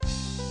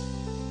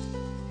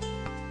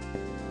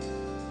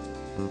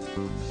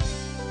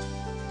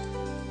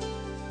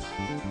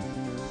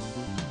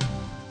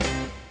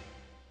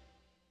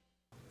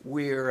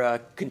We're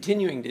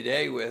continuing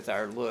today with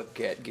our look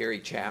at Gary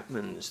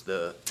Chapman's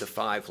The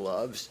Five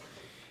Loves.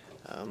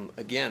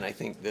 Again, I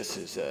think this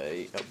is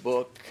a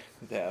book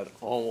that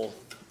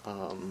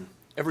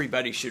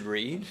everybody should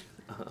read.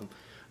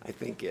 I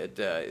think it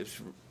is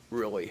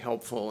really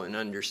helpful in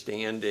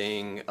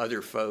understanding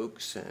other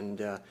folks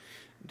and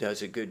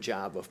does a good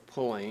job of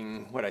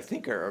pulling what I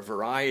think are a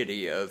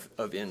variety of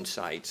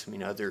insights. I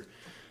mean,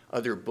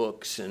 other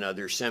books and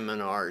other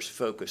seminars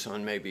focus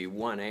on maybe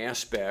one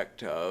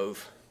aspect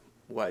of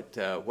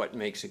what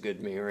makes a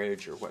good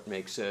marriage or what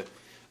makes a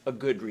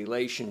good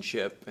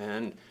relationship.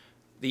 And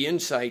the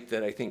insight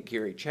that I think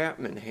Gary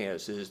Chapman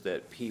has is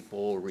that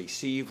people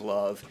receive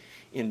love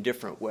in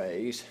different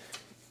ways.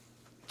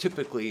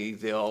 Typically,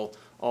 they'll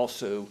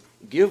also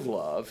give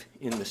love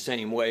in the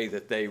same way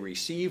that they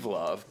receive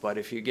love, but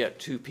if you get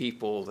two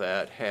people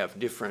that have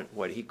different,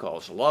 what he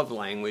calls love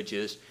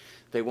languages,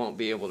 they won't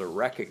be able to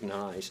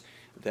recognize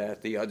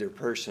that the other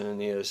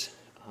person is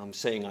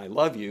saying I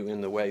love you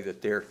in the way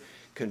that they're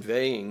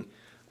conveying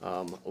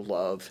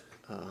love.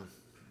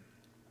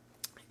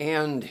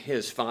 And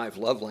his five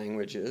love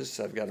languages,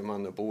 I've got them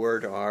on the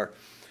board, are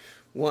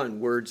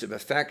 1, words of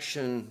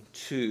affection,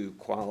 2,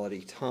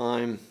 quality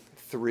time,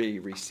 3,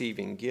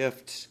 receiving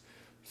gifts,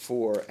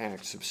 4,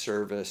 acts of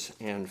service,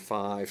 and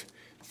 5,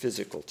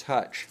 physical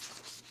touch.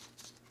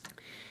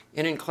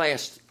 And in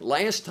class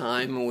last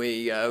time,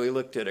 we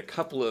looked at a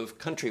couple of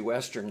country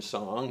western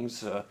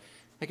songs.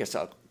 I guess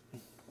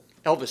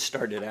Elvis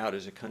started out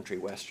as a country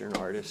western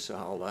artist,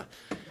 so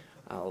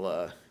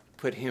I'll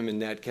put him in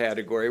that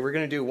category. We're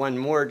going to do one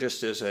more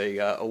just as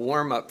a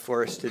warm-up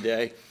for us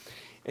today.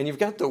 And you've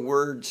got the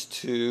words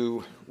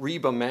to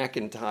Reba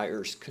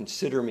McEntire's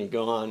Consider Me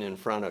Gone in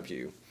front of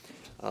you.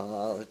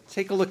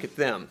 Take a look at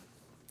them.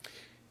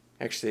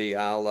 Actually,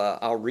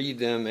 I'll read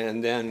them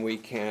and then we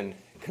can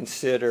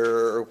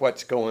consider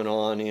what's going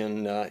on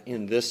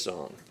in this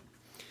song.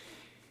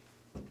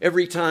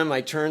 Every time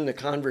I turn the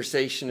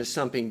conversation to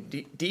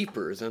something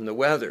deeper than the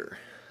weather,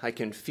 I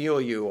can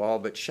feel you all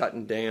but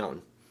shutting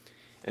down.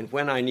 And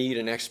when I need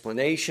an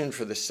explanation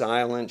for the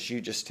silence,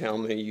 you just tell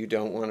me you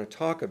don't want to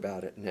talk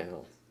about it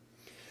now.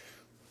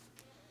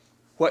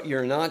 What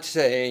you're not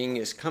saying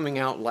is coming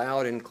out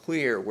loud and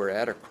clear. We're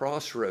at a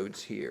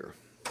crossroads here.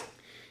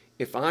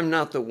 If I'm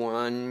not the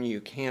one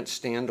you can't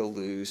stand to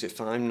lose,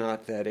 if I'm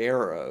not that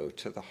arrow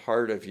to the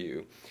heart of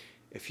you,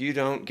 if you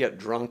don't get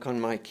drunk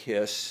on my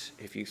kiss,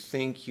 if you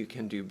think you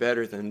can do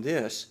better than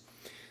this,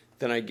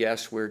 then I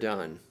guess we're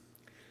done.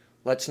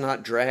 Let's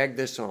not drag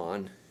this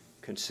on.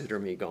 Consider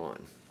me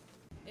gone.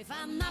 If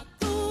I'm not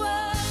the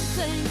one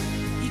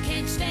thing you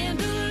can't stand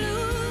to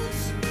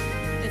lose,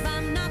 if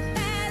I'm not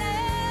that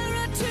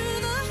arrow to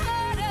the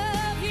heart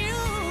of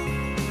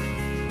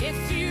you,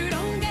 if you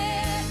don't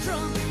get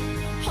drunk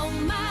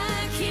on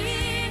my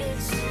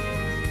kiss,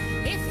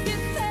 if you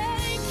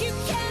think you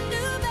can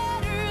do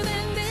better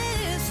than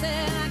this,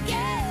 then I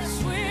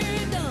guess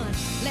we're done.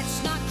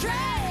 Let's not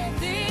drag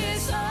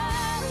this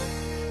on.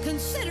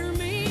 Consider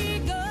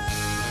me gone.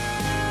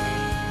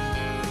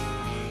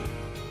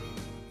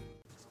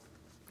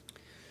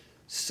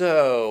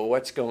 So,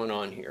 what's going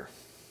on here?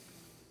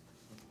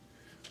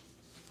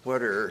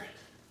 What's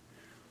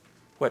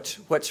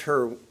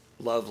her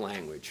love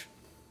language?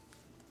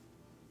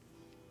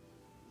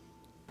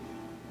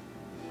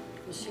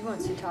 Well, she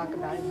wants to talk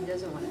about it. He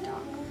doesn't want to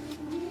talk.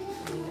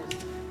 I mean,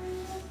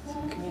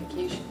 it's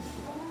communication.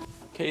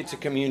 Okay, it's a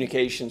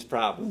communications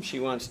problem. She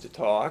wants to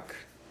talk.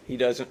 He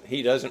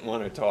doesn't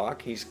want to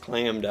talk. He's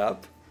clammed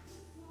up.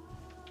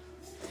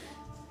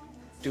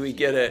 Do we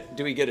get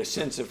a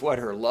sense of what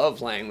her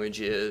love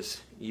language is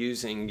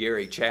using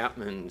Gary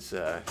Chapman's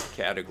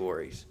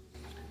categories?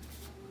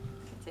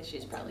 I'd say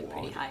she's probably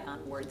pretty high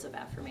on words of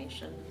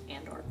affirmation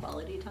and or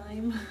quality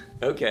time.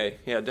 Okay,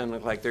 yeah, it doesn't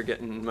look like they're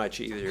getting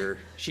much either.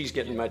 She's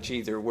getting much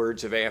either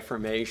words of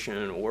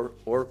affirmation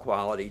or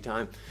quality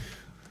time.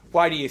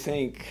 Why do you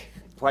think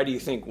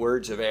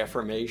words of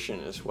affirmation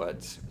is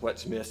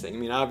what's missing? I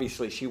mean,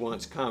 obviously she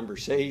wants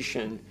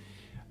conversation.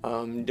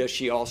 Does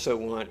she also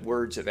want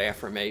words of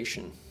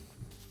affirmation?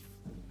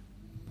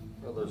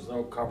 Well, there's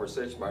no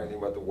conversation about anything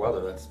about the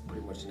weather. That's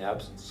pretty much an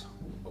absence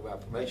of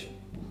affirmation.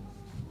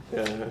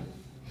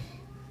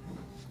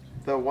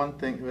 The one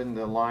thing in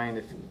the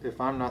line, if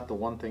I'm not the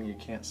one thing you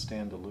can't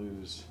stand to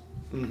lose,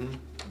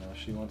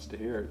 she wants to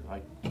hear it.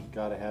 I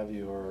gotta have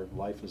you or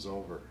life is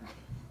over.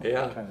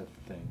 Yeah. That kind of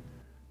thing.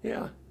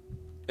 Yeah.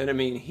 And I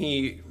mean,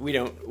 we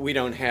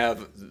don't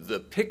have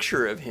the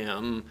picture of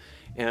him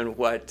and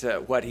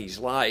what he's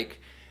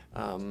like.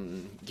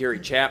 Gary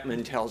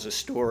Chapman tells a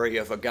story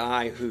of a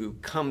guy who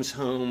comes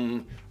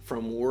home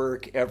from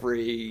work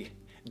every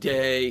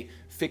day,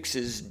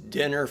 fixes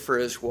dinner for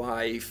his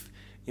wife,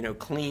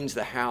 cleans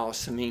the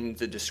house. I mean,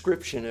 the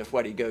description of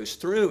what he goes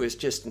through is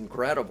just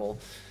incredible.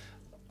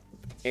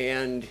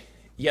 And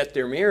yet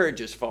their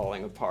marriage is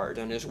falling apart,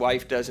 and his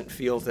wife doesn't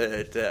feel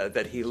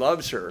that he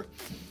loves her.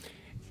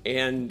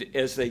 And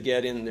as they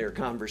get in their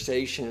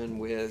conversation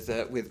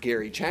with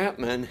Gary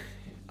Chapman,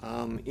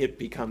 it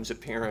becomes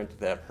apparent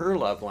that her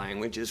love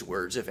language is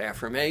words of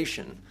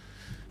affirmation.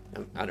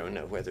 I don't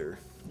know whether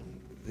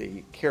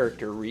the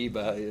character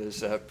Reba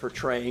is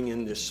portraying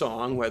in this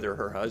song, whether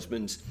her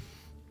husband's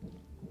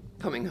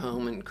coming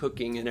home and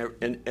cooking and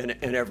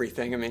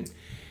everything. I mean,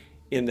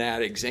 in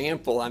that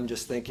example, I'm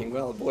just thinking,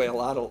 well, boy, a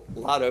lot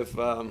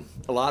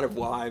of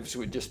wives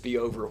would just be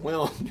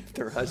overwhelmed if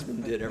their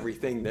husband did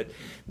everything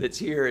that's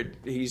here.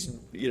 He's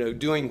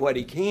doing what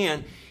he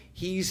can.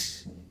 He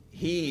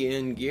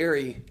in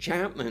Gary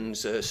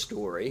Chapman's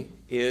story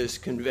is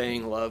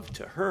conveying love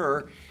to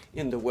her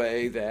in the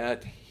way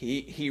that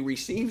he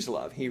receives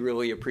love. He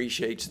really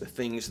appreciates the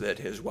things that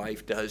his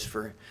wife does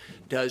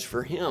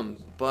for him,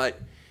 but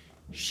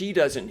she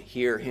doesn't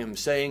hear him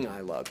saying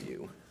 "I love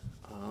you."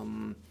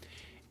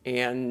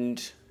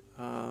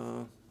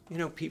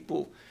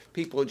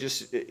 People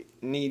just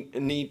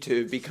need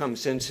to become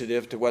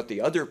sensitive to what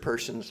the other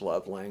person's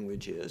love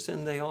language is,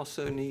 and they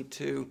also need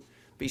to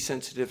be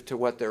sensitive to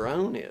what their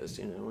own is,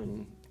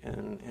 and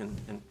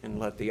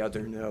let the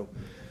other know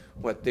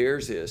what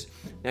theirs is.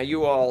 Now,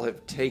 you all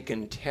have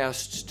taken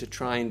tests to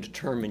try and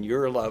determine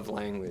your love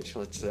language.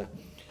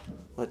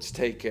 Let's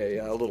take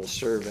a little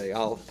survey.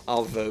 I'll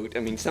vote. I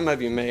mean, some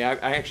of you may. I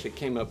actually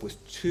came up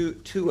with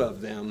two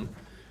of them.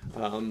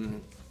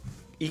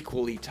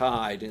 Equally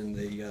tied in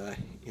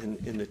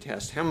the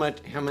test. How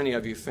many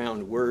of you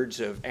found words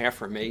of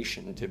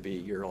affirmation to be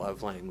your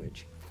love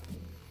language?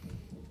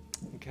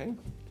 Okay.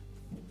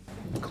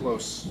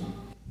 Close.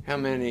 How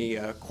many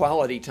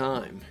quality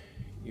time,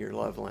 your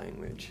love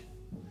language?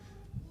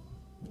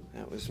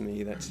 That was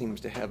me. That seems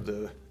to have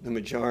the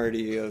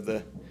majority of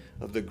the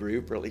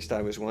group, or at least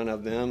I was one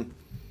of them.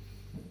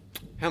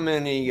 How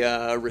many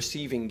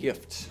receiving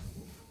gifts?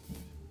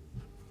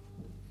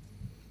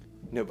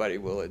 Nobody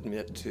will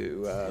admit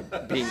to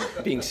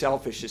being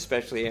selfish,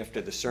 especially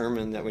after the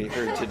sermon that we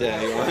heard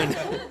today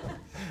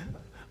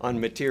on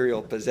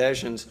material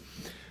possessions.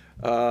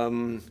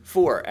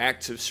 4,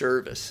 acts of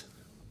service.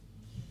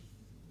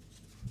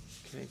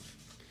 Okay.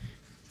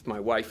 If my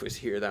wife was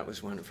here, that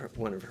was one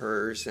of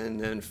hers. And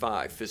then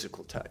 5,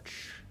 physical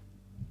touch.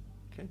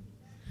 Okay.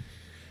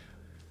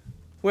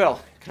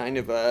 Well, kind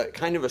of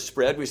a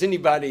spread. Was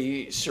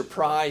anybody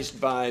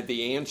surprised by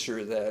the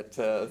answer that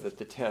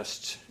the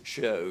test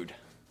showed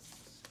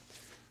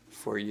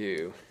for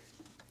you?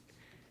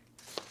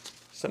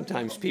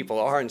 Sometimes people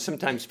are, and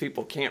sometimes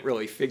people can't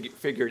really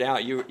figure it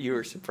out. You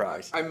were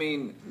surprised. I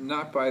mean,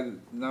 not by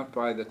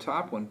the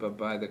top one, but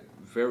by the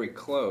very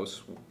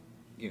close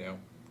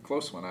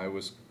one. I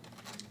was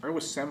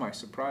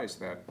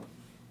semi-surprised that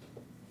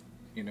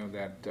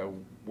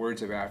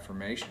words of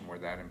affirmation were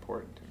that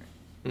important to me.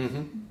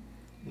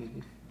 Mm-hmm. Mm-hmm.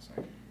 It's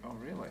like, oh,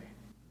 really?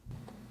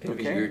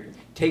 Maybe Okay. you're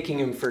taking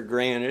them for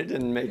granted,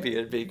 and maybe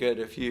it'd be good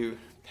if you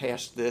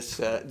passed this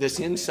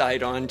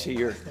insight on to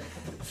your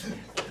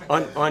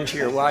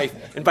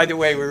wife. And by the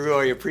way, we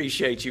really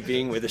appreciate you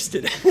being with us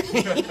today.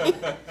 You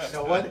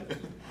know what?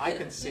 I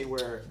can see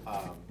where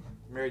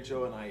Mary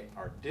Jo and I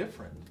are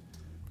different.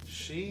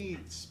 She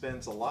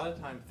spends a lot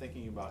of time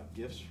thinking about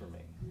gifts for me,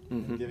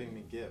 and giving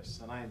me gifts,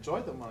 and I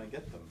enjoy them when I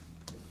get them.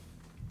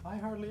 I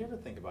hardly ever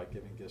think about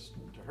giving gifts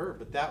to her,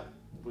 but that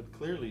would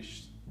clearly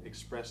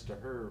express to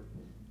her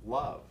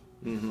love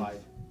if I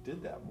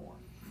did that more.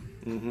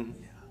 Mm-hmm.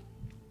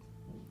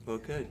 Well,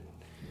 good.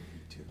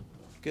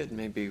 Good.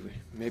 Maybe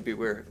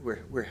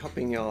we're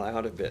helping y'all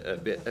out a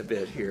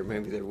bit here.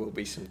 Maybe there will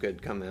be some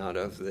good come out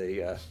of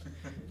the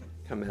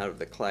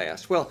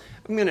class. Well,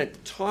 I'm going to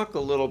talk a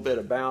little bit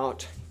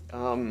about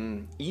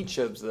each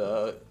of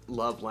the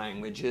love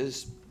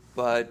languages,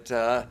 but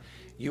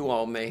you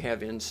all may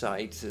have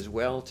insights as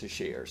well to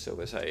share. So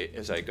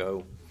as I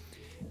go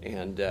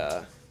and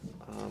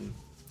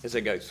as I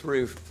go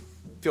through,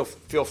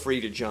 feel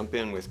free to jump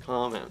in with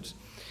comments,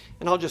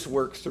 and I'll just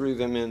work through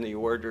them in the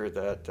order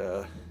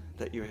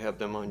that you have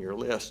them on your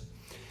list.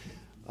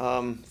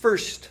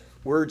 First,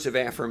 words of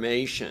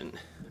affirmation.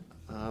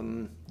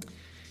 And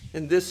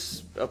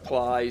this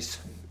applies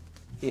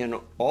in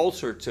all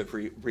sorts of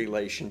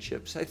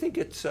relationships. I think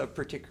it's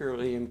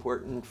particularly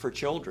important for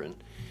children.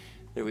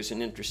 There was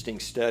an interesting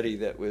study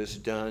that was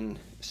done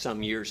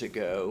some years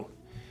ago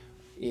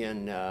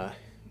in a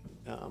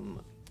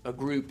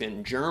group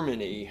in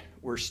Germany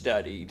were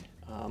studied,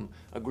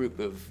 a group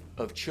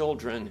of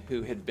children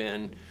who had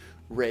been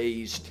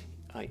raised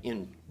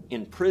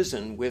in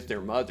prison with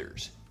their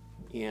mothers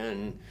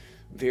in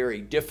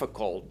very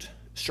difficult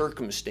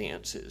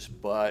circumstances,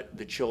 but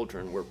the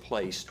children were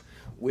placed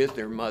with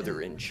their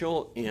mother in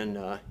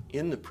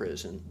the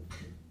prison.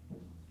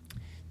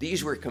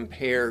 These were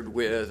compared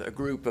with a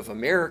group of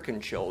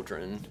American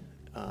children,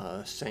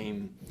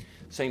 same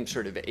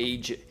sort of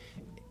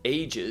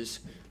ages,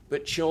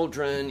 but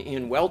children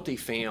in wealthy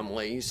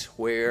families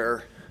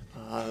where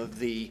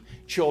the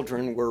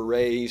children were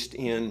raised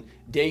in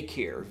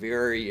daycare,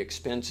 very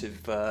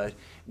expensive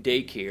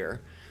daycare,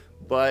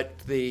 But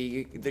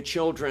the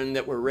children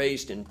that were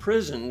raised in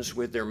prisons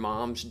with their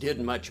moms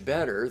did much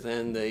better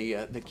than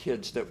the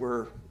kids that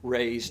were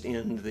raised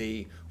in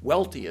the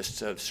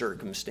wealthiest of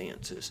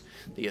circumstances.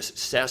 The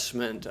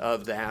assessment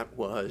of that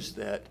was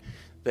that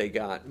they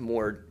got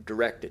more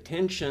direct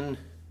attention.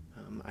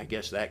 I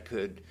guess that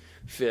could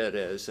fit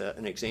as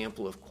an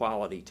example of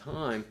quality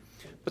time,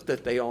 but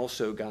that they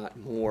also got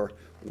more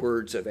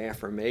words of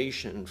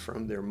affirmation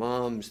from their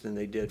moms than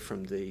they did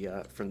from the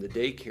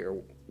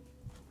daycare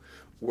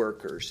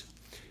workers.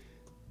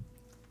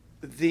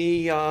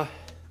 The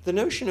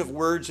notion of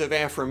words of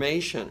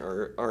affirmation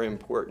are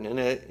important,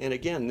 and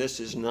again, this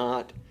is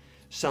not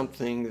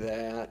something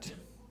that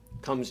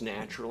comes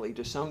naturally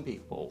to some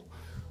people.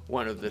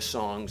 One of the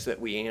songs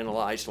that we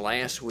analyzed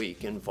last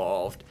week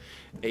involved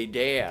a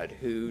dad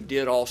who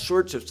did all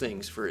sorts of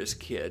things for his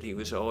kid. He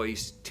was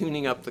always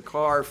tuning up the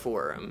car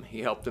for him.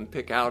 He helped him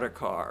pick out a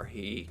car.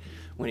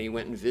 When he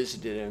went and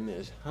visited him at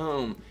his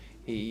home,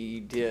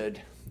 he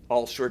did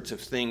all sorts of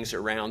things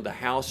around the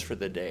house for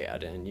the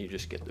dad, and you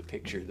just get the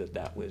picture that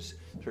that was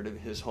sort of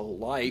his whole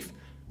life.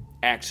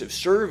 Acts of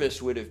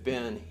service would have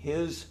been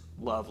his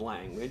love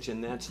language,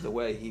 and that's the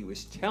way he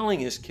was telling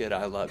his kid,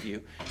 I love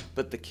you,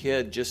 but the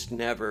kid just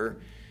never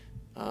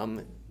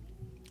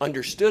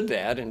understood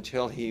that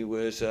until he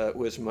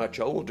was much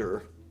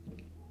older.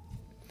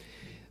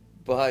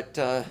 But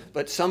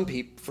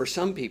for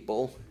some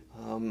people,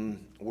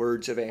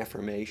 words of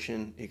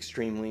affirmation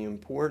extremely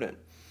important.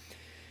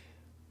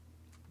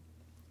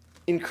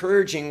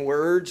 Encouraging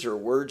words or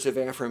words of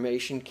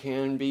affirmation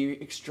can be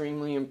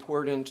extremely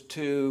important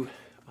to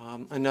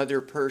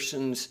another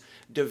person's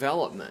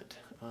development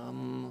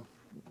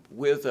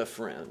with a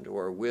friend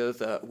or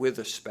with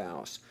a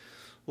spouse.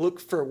 Look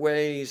for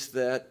ways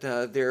that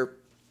their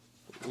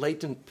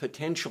latent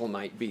potential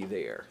might be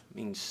there. I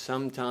mean,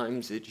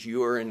 sometimes it's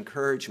your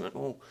encouragement.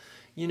 Oh,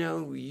 you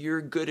know,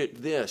 you're good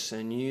at this,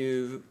 and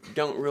you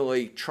don't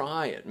really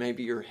try it.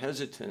 Maybe you're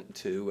hesitant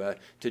to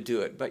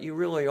do it, but you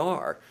really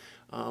are.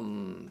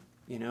 You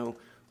know,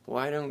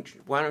 why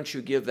don't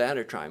you give that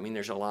a try? I mean,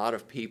 there's a lot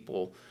of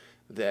people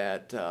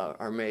that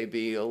are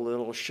maybe a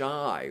little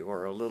shy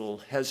or a little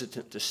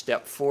hesitant to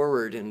step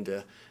forward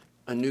into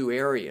a new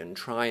area and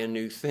try a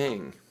new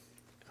thing.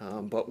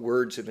 But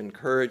words of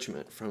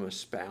encouragement from a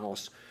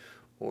spouse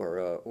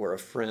or a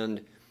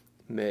friend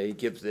may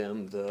give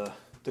them the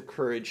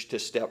courage to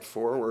step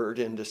forward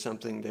into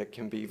something that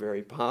can be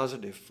very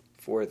positive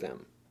for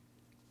them.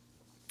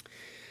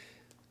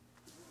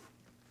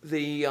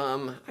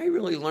 I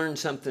really learned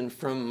something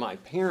from my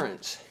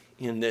parents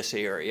in this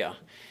area,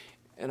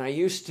 and I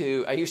used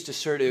to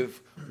sort of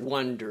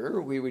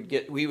wonder. We would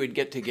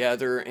get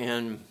together,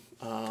 and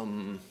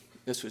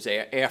this was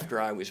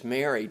after I was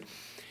married,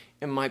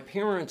 and my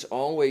parents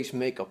always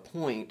make a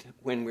point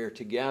when we're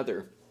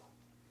together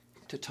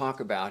to talk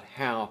about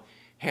how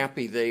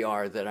happy they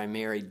are that I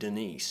married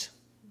Denise,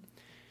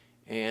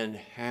 and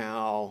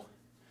how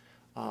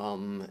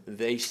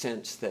they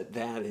sense that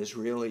has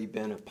really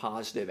been a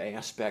positive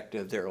aspect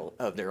of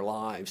their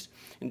lives.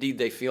 Indeed,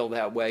 they feel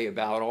that way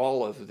about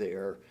all of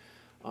their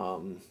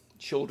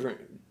children,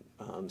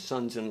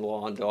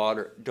 sons-in-law and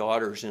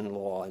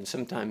daughters-in-law, and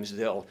sometimes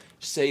they'll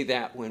say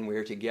that when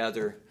we're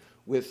together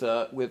with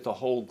the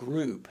whole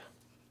group.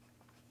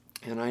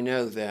 And I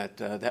know that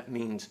that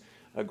means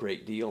a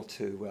great deal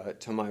to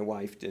my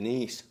wife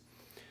Denise.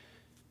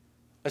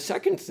 A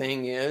second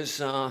thing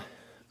is,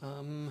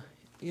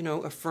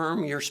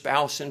 affirm your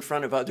spouse in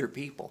front of other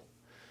people.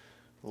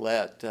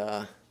 Let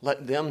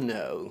them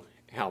know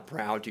how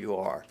proud you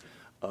are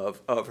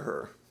of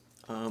her.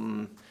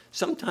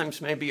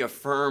 Sometimes maybe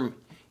affirm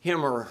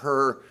him or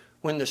her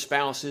when the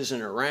spouse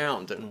isn't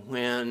around, and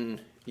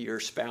when your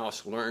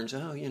spouse learns,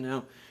 oh,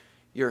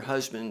 your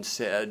husband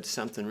said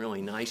something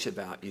really nice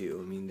about you.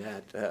 I mean,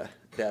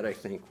 that I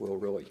think will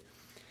really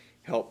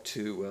help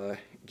to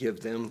give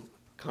them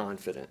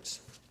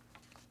confidence.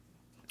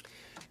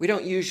 We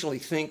don't usually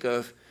think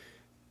of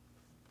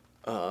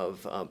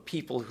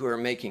people who are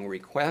making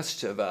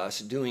requests of us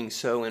doing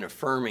so in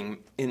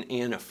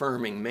an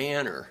affirming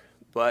manner.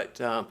 But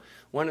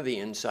one of the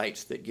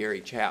insights that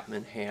Gary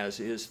Chapman has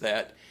is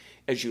that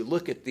as you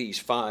look at these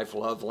 5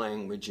 love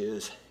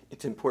languages,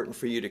 it's important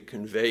for you to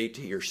convey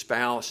to your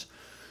spouse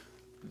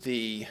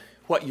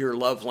what your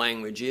love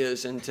language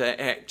is, and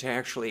to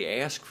actually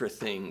ask for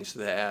things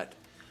that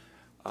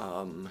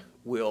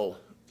will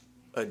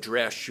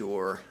address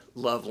your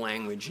love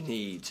language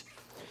needs.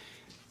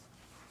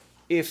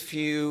 If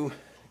you,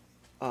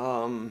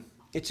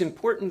 it's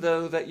important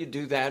though that you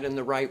do that in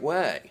the right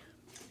way,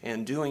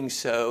 and doing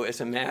so as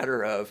a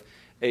matter of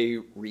a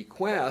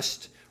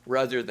request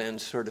rather than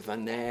sort of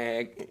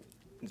the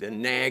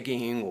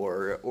nagging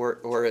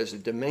or as a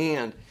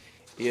demand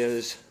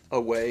is a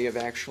way of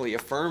actually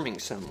affirming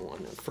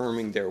someone,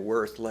 affirming their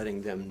worth,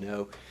 letting them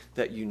know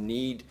that you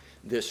need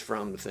this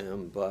from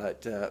them,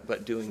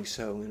 but doing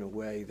so in a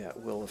way that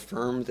will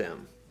affirm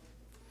them.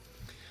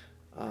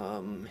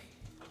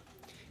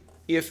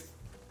 If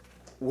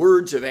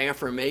words of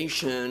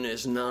affirmation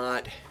is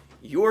not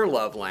your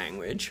love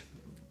language,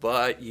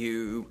 but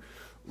you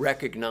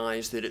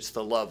recognize that it's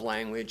the love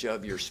language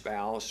of your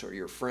spouse or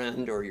your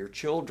friend or your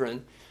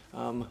children,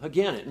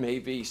 again, it may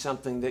be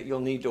something that you'll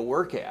need to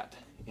work at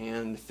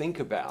and think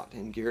about.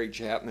 And Gary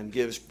Chapman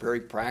gives very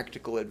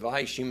practical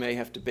advice. You may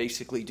have to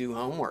basically do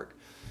homework.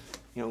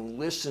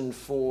 Listen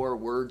for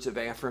words of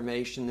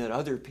affirmation that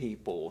other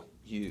people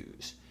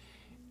use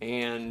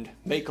and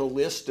make a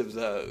list of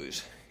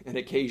those and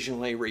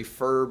occasionally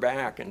refer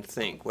back and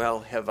think, well,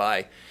 have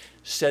I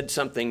said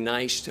something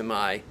nice to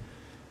my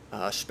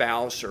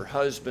spouse or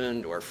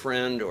husband or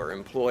friend or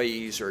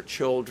employees or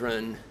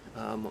children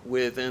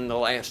within the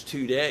last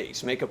 2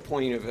 days? Make a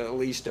point of at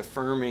least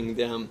affirming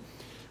them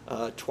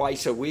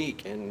twice a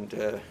week,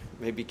 and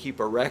maybe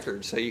keep a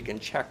record so you can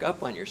check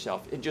up on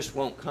yourself. It just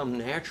won't come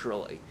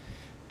naturally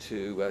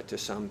to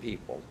some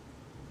people.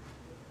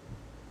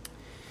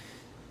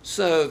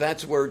 So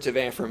that's words of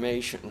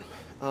affirmation.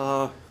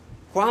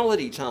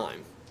 Quality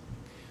time.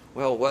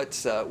 Well,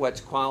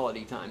 what's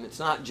quality time? It's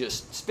not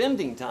just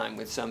spending time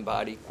with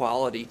somebody.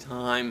 Quality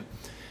time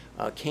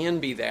can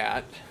be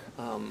that.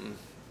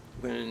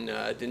 When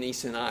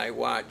Denise and I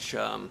watch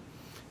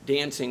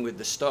Dancing with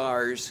the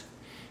Stars,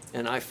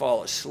 and I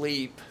fall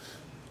asleep,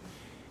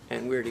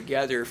 and we're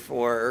together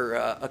for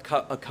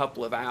a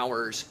couple of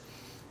hours,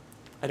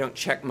 I don't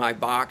check my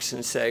box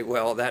and say,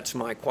 well, that's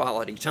my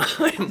quality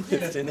time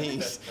with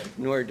Denise,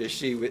 nor does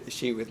she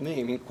with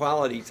me. I mean,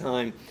 quality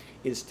time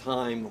is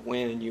time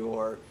when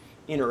you're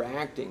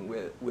interacting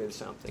with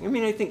something. I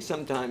mean, I think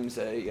sometimes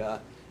a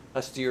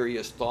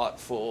serious,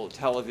 thoughtful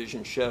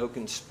television show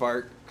can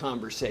spark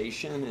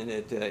conversation, and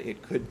it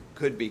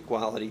could be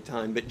quality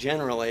time. But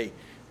generally,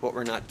 what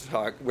we're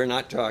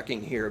not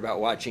talking here about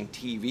watching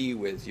TV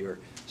with your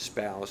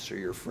spouse or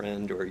your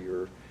friend or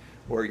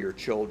your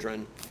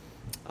children.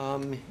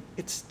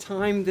 It's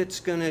time that's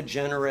going to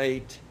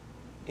generate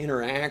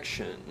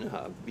interaction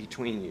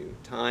between you,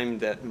 time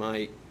that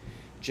might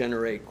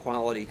generate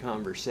quality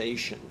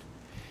conversation.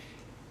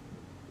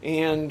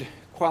 And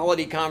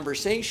quality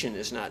conversation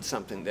is not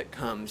something that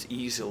comes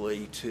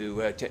easily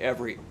to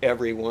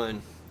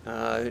everyone.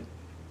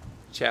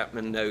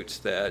 Chapman notes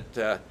that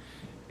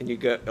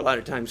a lot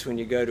of times when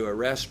you go to a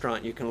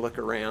restaurant, you can look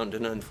around,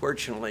 and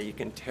unfortunately you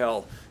can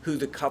tell who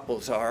the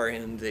couples are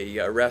in the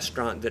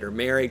restaurant that are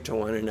married to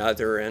one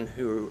another and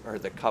who are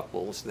the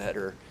couples that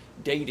are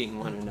dating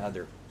one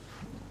another.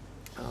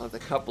 The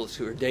couples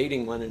who are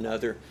dating one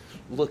another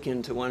look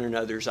into one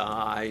another's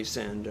eyes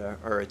and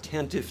are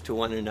attentive to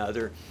one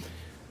another.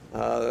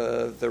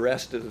 The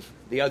rest of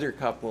the other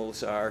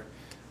couples are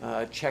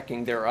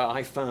checking their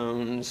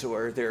iPhones,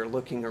 or they're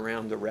looking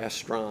around the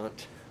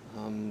restaurant.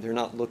 They're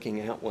not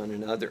looking at one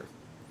another.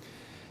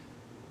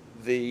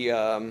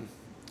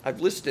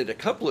 I've listed a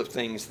couple of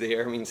things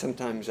there. I mean,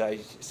 sometimes I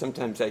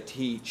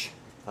teach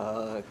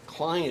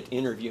client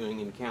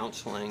interviewing and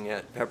counseling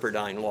at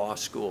Pepperdine Law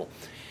School,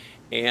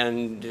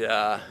 and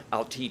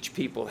I'll teach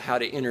people how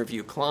to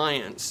interview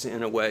clients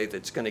in a way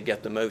that's going to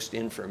get the most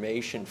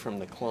information from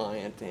the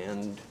client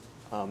and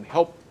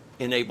help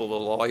enable the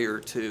lawyer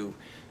to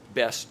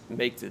best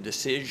make the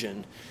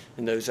decision.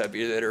 And those of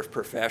you that are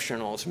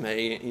professionals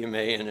may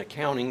in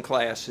accounting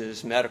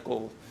classes,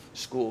 medical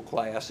school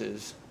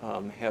classes,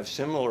 have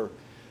similar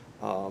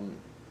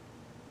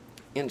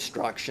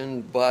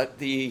instruction, but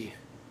the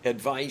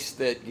advice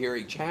that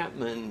Gary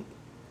Chapman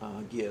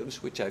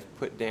gives, which I've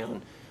put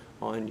down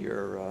on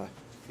your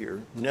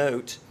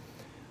note,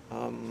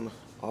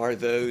 are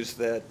those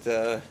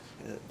that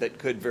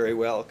could very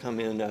well come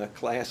in a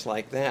class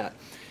like that.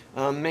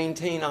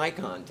 Maintain eye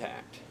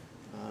contact.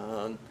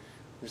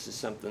 This is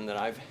something that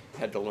I've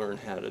had to learn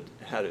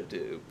how to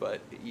do, but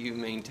you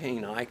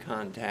maintain eye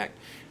contact.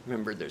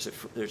 Remember, there's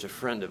a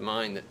friend of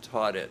mine that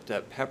taught at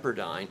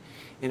Pepperdine,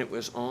 and it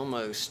was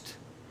almost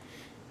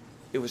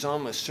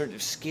sort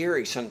of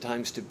scary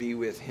sometimes to be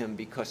with him,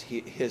 because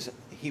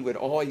he would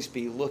always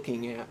be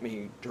looking at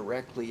me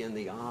directly in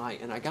the eye,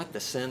 and I got the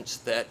sense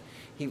that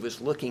he was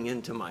looking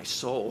into my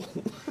soul.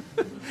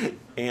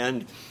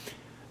 And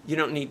you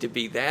don't need to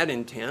be that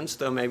intense,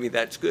 though maybe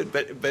that's good,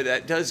 but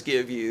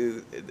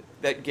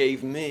that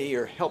gave me,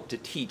 or helped to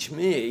teach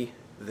me,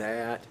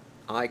 that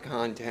eye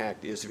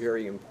contact is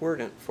very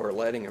important for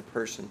letting a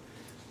person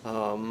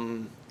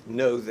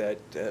know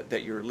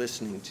that you're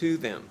listening to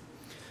them.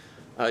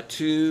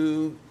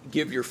 To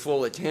give your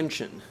full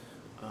attention.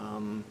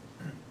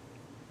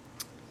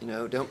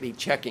 Don't be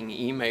checking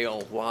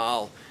email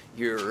while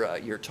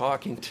you're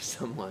talking to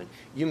someone.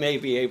 You may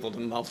be able to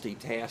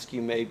multitask.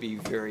 You may be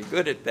very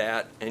good at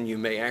that, and you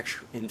may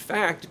actually, in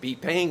fact, be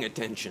paying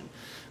attention.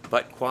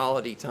 But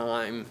quality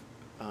time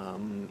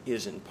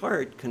is in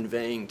part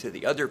conveying to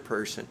the other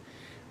person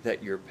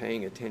that you're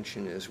paying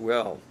attention as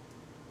well.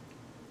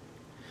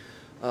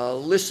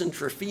 Listen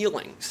for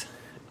feelings.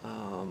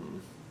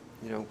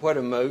 What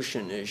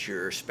emotion is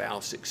your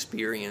spouse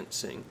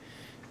experiencing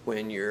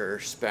when your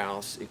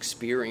spouse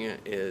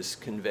is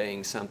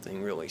conveying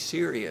something really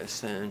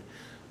serious and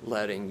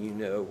letting you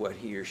know what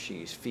he or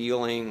she's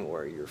feeling,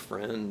 or your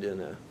friend in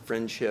a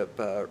friendship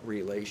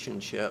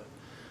relationship.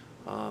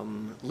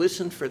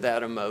 listen for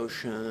that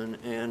emotion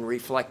and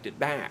reflect it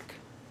back.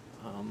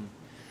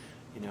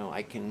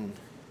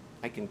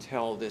 I can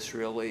tell this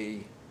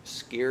really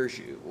scares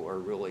you or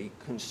really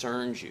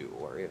concerns you,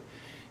 or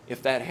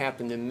if that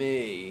happened to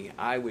me,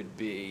 I would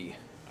be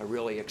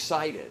really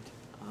excited.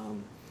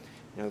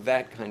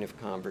 That kind of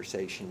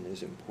conversation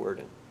is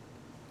important.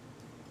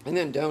 And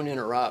then don't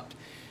interrupt.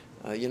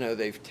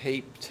 They've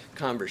taped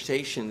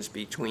conversations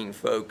between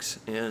folks,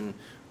 and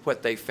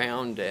what they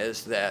found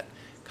is that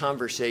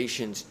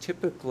conversations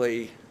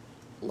typically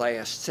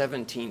last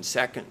 17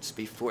 seconds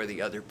before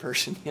the other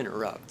person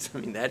interrupts.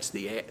 I mean, that's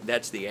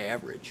the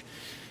average.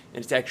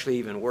 And it's actually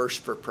even worse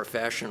for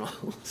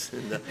professionals.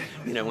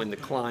 And when the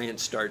client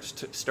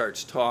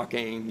starts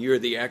talking, you're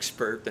the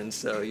expert, and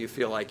so you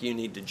feel like you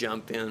need to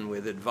jump in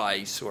with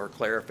advice or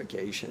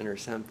clarification or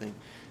something.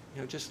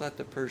 Just let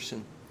the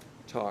person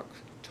talk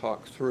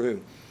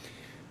through.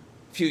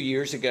 A few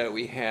years ago,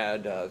 we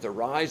had the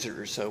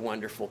Risers, a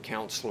wonderful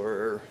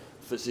counselor,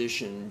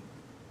 physician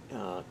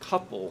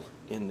couple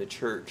in the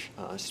church,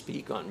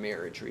 speak on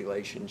marriage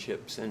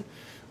relationships. And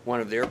one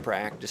of their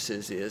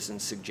practices is,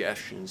 and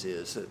suggestions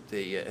is, that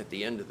at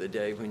the end of the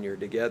day when you're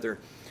together,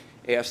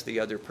 ask the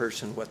other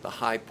person what the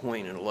high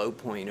point and low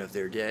point of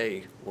their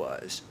day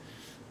was.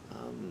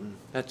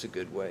 That's a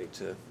good way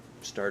to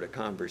start a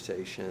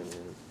conversation.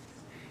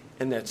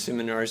 And that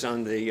seminar's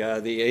on the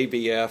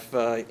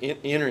ABF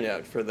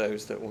internet for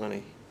those that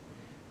want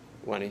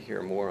to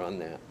hear more on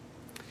that.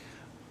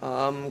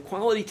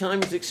 Quality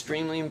time is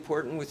extremely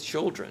important with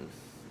children,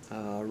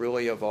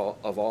 really of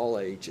all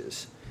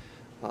ages.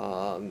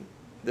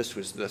 This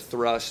was the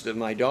thrust of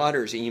my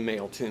daughter's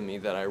email to me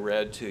that I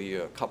read to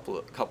you a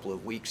couple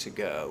of weeks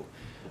ago.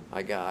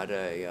 I got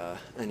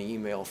an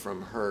email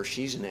from her.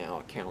 She's now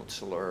a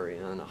counselor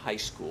in a high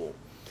school,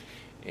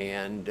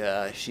 and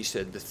she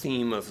said the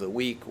theme of the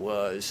week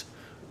was,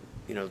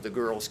 the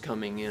girls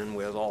coming in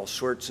with all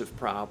sorts of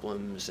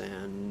problems,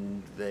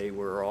 and they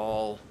were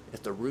all,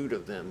 at the root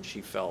of them,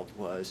 she felt,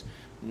 was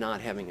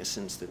not having a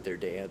sense that their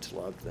dads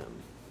loved them.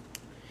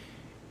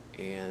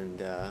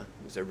 And it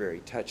was a very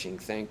touching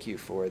thank you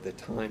for the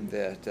time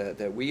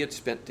that we had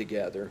spent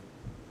together.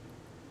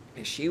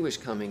 As she was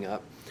coming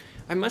up,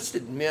 I must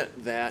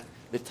admit that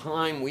the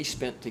time we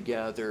spent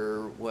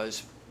together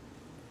was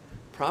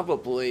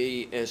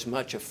probably as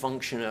much a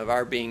function of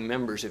our being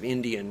members of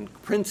Indian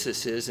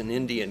princesses and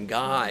Indian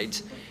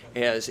guides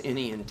as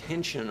any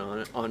intention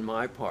on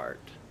my part.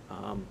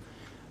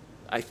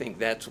 I think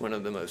that's one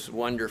of the most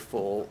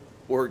wonderful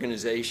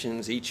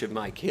organizations. Each of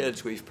my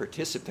kids, we've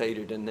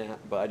participated in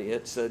that, but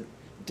it's a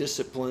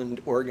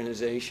disciplined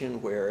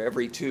organization where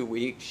every 2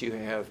 weeks you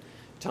have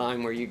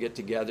time where you get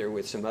together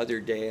with some other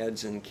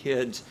dads and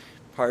kids.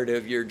 Part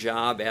of your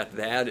job at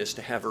that is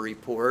to have a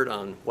report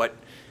on what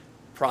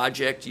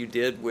project you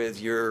did with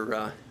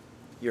your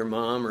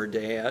mom or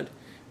dad,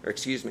 or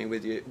excuse me,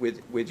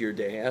 with your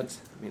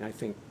dads. I mean,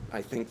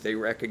 I think they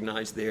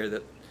recognize there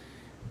that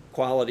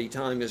quality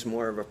time is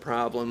more of a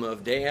problem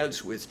of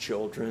dads with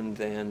children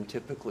than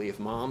typically of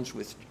moms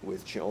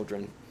with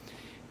children.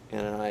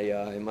 And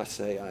I must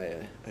say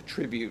I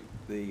attribute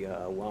the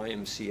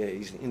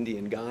YMCA's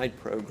Indian Guide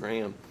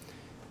program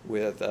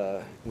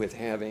with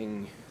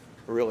having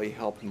really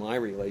helped my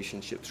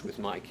relationships with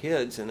my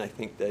kids, and I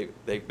think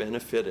they've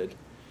benefited.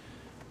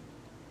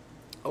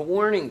 A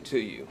warning to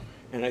you,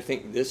 and I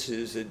think this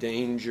is a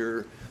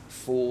danger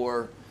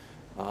for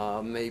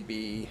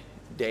maybe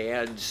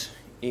dads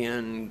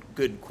in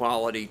good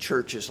quality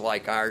churches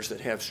like ours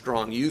that have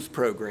strong youth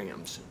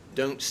programs.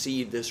 Don't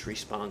cede this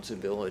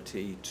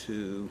responsibility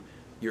to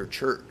your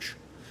church.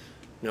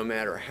 No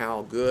matter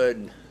how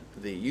good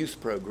the youth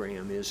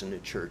program is in a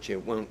church,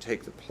 it won't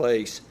take the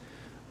place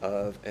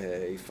of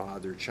a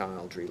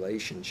father-child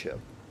relationship.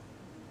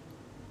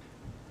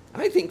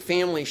 I think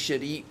families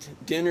should eat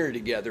dinner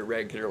together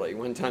regularly.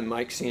 One time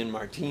Mike San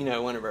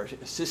Martino, one of our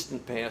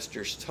assistant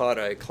pastors, taught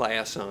a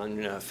class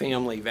on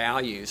family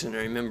values, and I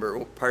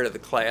remember part of the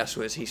class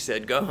was he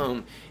said, go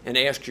home and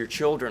ask your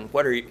children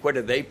what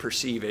do they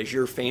perceive as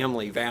your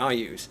family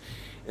values.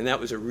 And that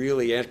was a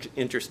really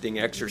interesting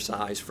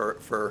exercise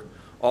for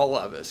all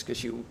of us,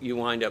 because you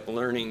wind up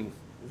learning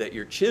that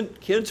your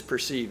kids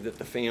perceive that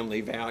the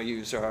family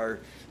values are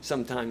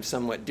sometimes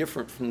somewhat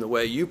different from the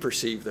way you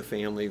perceive the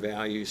family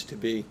values to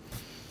be.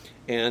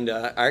 And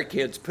our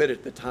kids put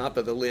at the top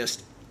of the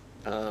list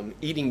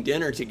eating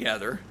dinner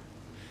together.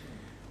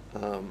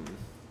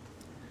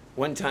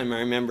 One time I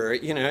remember,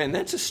 and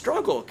that's a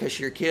struggle because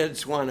your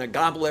kids want to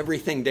gobble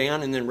everything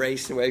down and then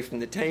race away from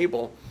the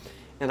table.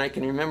 And I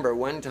can remember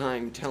one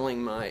time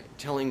telling my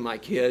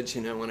kids,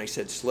 when I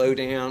said, slow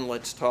down,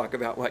 let's talk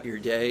about what your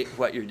day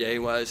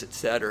was,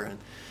 etc.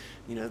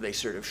 And, they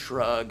sort of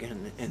shrug.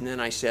 And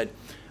then I said,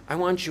 I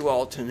want you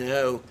all to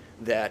know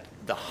that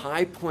the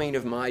high point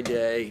of my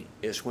day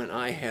is when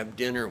I have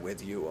dinner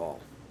with you all.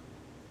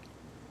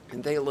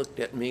 And they looked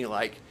at me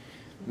like,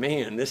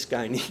 man, this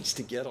guy needs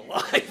to get a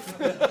life.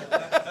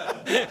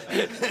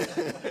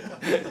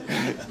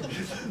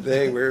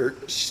 They were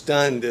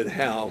stunned at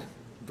how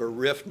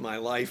bereft my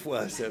life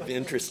was of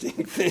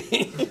interesting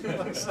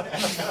things.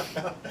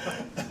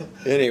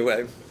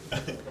 Anyway,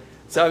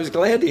 so I was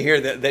glad to hear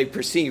that they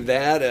perceive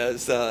that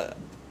as an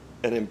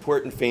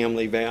important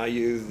family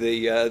value.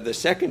 The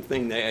second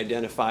thing they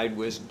identified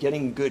was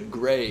getting good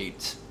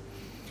grades.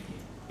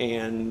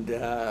 And,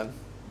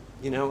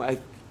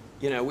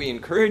 we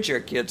encourage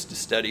our kids to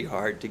study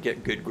hard to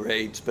get good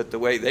grades, but the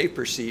way they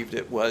perceived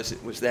it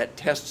was that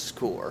test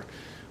score,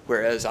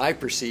 whereas I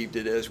perceived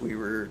it as we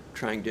were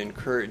trying to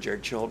encourage our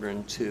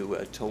children to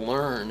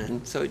learn,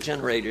 and so it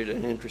generated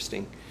an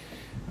interesting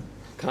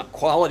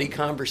quality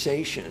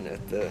conversation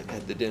at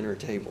the dinner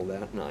table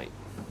that night.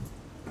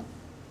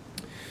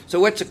 So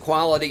what's a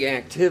quality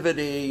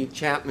activity?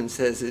 Chapman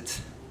says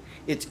it's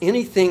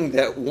anything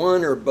that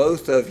one or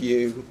both of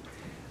you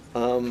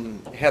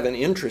have an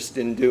interest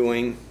in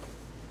doing,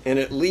 and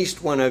at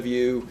least one of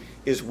you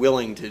is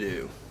willing to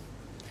do.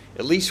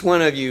 At least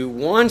one of you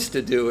wants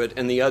to do it,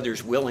 and the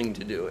other's willing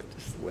to do it,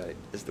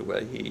 is the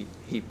way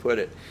he put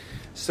it.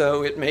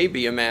 So it may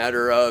be a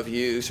matter of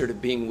you sort of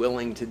being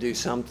willing to do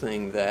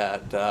something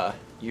that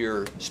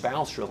your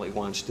spouse really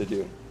wants to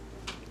do.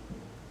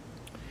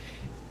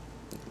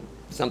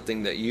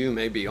 Something that you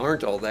maybe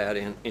aren't all that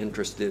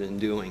interested in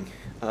doing.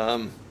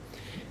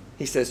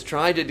 He says,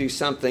 try to do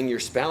something your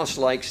spouse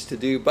likes to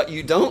do, but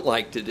you don't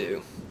like to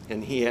do.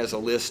 And he has a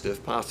list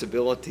of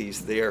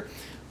possibilities there.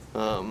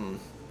 Go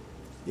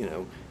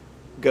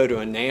to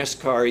a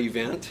NASCAR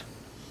event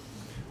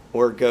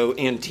or go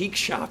antique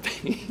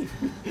shopping.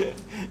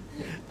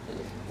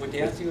 Would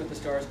Dancing with the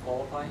Stars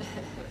qualify?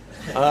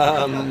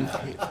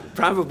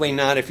 Probably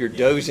not if you're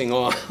dozing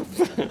off.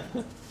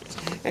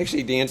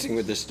 Actually, Dancing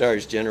with the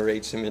Stars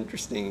generates some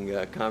interesting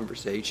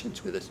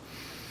conversations with us.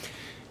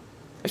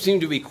 I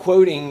seem to be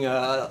quoting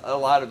a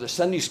lot of the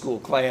Sunday school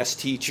class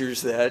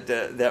teachers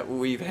that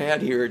we've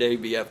had here at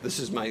ABF. This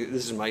is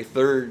my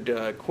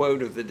third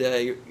quote of the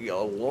day. A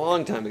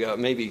long time ago,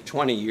 maybe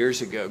 20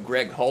 years ago,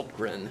 Greg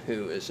Cochran,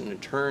 who is an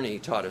attorney,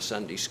 taught a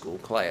Sunday school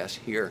class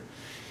here,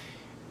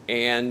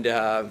 and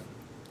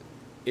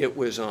it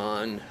was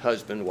on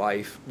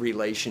husband-wife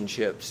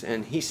relationships.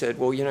 And he said,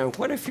 well,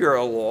 what if you're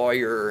a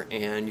lawyer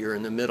and you're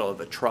in the middle of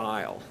a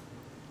trial?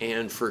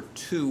 And for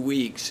 2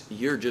 weeks,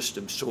 you're just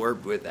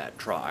absorbed with that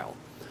trial.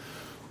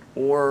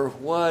 Or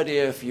what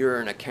if you're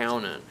an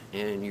accountant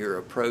and you're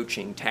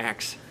approaching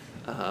tax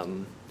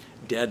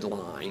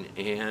deadline,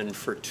 and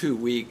for 2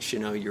 weeks,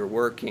 you're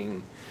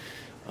working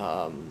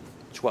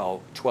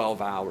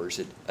 12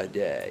 hours a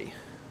day,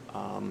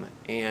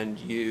 and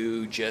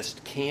you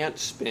just can't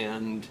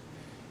spend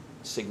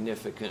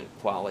significant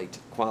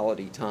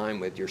quality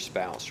time with your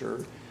spouse,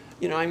 or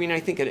I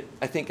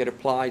think it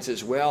applies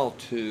as well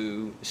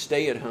to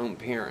stay-at-home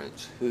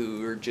parents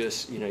who are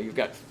just, you've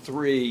got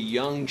 3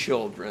 young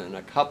children,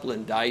 a couple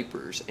in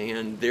diapers,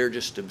 and they're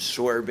just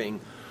absorbing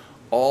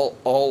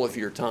all of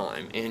your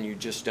time, and you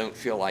just don't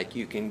feel like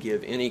you can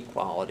give any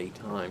quality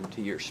time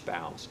to your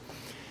spouse.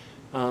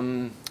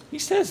 He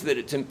says that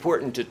it's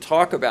important to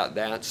talk about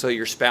that so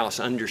your spouse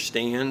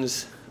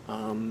understands,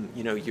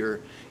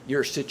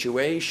 your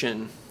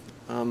situation,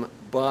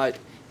 but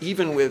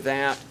even with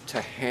that, to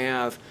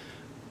have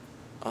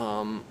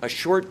a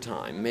short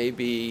time,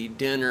 maybe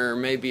dinner,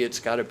 maybe it's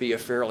got to be a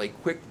fairly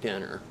quick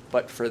dinner,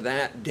 but for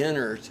that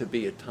dinner to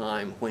be a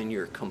time when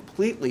you're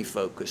completely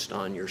focused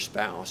on your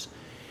spouse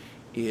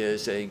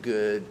is a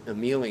good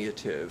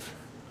ameliorative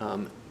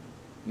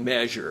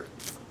measure.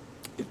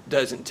 It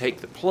doesn't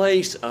take the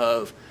place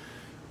of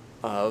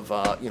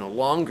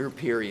longer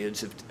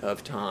periods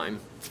of time,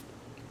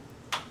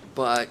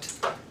 but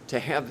to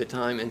have the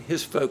time, and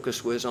his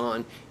focus was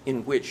on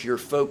in which your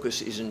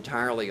focus is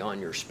entirely on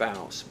your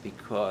spouse,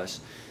 because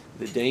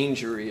the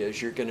danger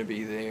is you're going to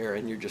be there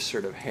and you're just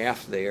sort of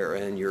half there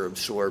and you're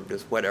absorbed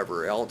with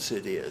whatever else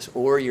it is,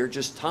 or you're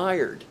just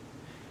tired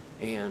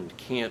and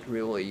can't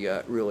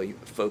really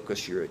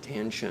focus your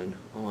attention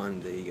on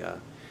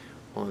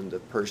the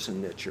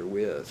person that you're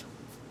with.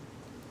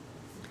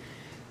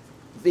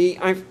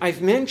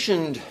 I've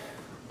mentioned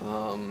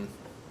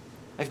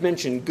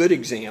good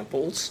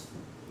examples.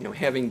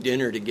 Having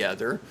dinner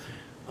together,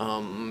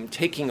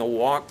 taking a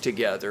walk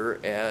together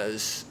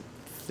as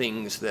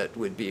things that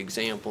would be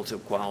examples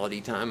of quality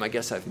time. I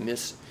guess I've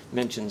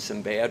mentioned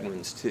some bad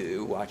ones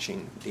too,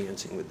 watching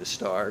Dancing with the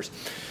Stars.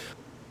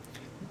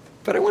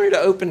 But I wanted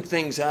to open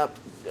things up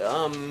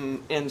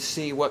and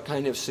see what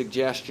kind of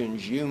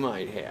suggestions you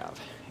might have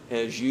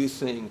as you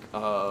think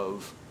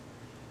of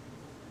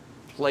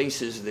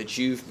places that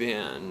you've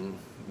been,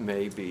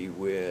 maybe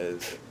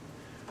with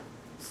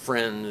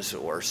friends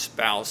or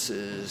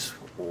spouses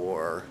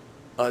or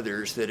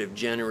others that have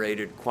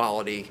generated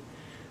quality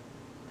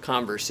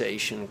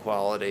conversation,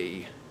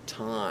 quality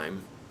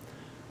time.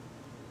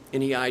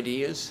 Any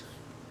ideas?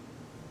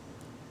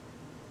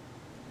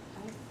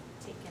 I've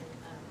taken,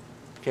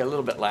 Okay, a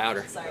little bit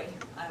louder. sorry,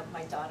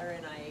 my daughter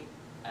and I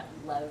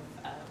love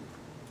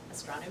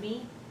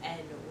astronomy, and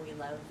we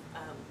love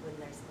when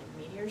there's like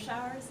meteor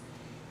showers.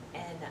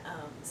 And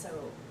so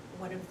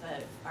one of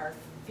our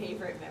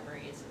favorite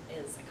memories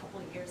is a couple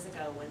of years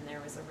ago when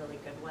there was a really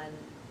good one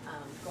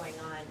going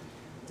on.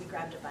 We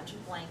grabbed a bunch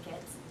of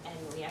blankets and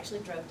we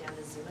actually drove down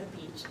to Zuma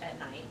Beach at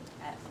night.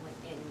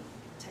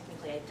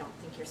 Technically, I don't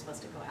think you're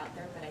supposed to go out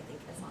there, but I think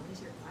as long as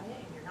you're quiet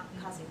and you're not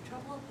causing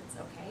trouble, it's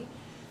okay.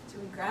 So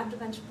we grabbed a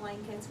bunch of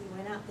blankets, we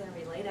went out there,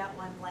 we laid out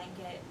one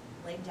blanket,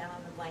 laid down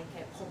on the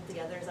blanket, pulled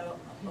the others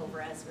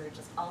over us. We were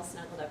just all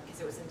snuggled up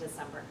because it was in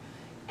December,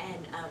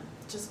 and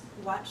just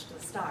watched the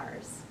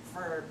stars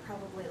for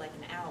probably like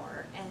an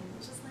hour and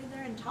just laid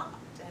there and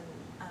talked. And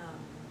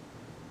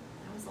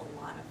that was a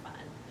lot of fun.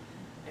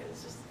 It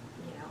was just,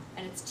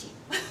 and it's cheap.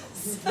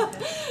 So,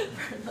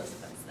 for those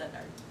of us that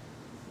are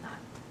not.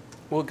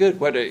 Well, good.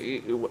 What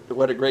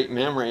a great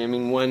memory. I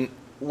mean,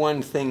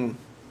 one thing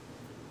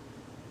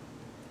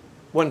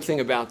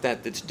about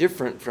that that's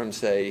different from,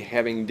 say,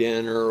 having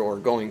dinner or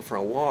going for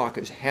a walk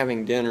is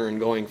having dinner and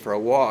going for a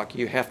walk.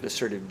 You have to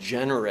sort of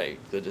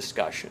generate the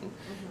discussion.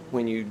 Mm-hmm.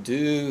 When you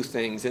do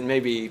things, and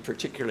maybe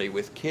particularly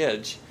with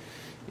kids,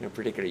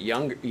 particularly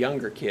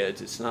younger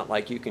kids, it's not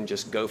like you can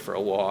just go for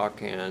a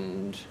walk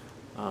and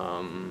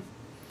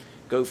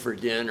go for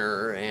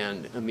dinner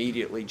and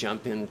immediately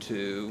jump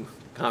into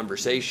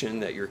conversation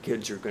that your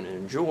kids are going to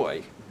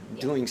enjoy.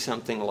 Yeah. Doing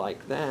something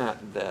like that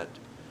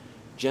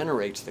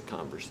generates the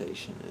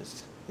conversation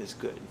is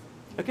good.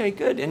 Okay,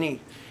 good. Any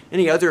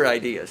other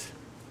ideas?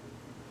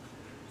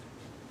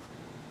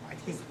 I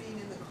think just being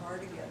in the car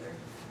together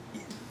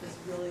is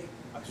really.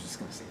 I was just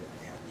going to say that.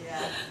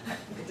 Yeah.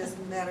 It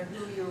doesn't matter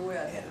who you're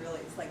with. Yeah.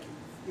 Really, it's like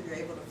you're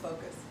able to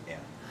focus. Yeah.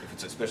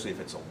 Especially if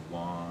it's a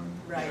long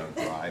right.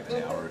 Drive,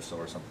 an hour or so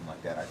or something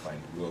like that, I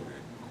find real good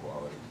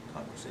quality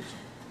conversation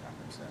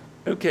happens then.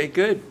 Okay,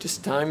 good.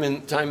 Just time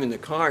in the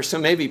car. So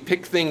maybe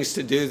pick things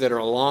to do that are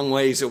a long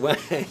ways away,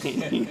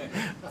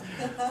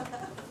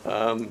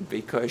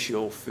 because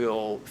you'll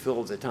fill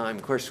the time.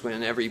 Of course,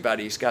 when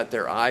everybody's got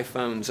their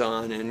iPhones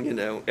on and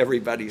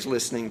everybody's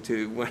listening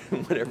to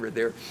whatever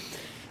they're,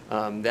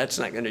 that's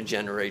not going to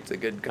generate the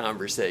good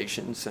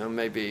conversation. So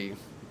maybe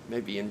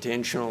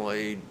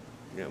intentionally,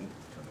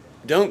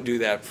 don't do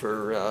that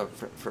for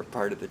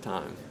part of the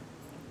time.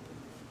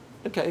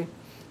 Okay,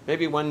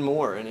 maybe one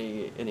more.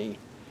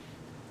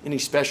 Any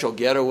special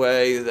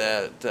getaway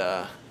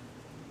that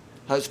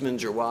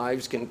husbands or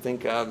wives can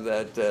think of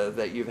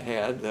that you've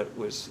had that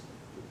was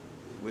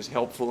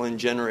helpful in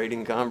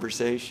generating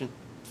conversation?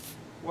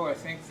 Well, I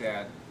think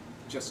that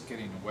just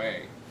getting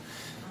away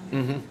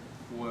mm-hmm.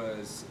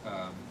 was,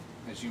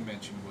 as you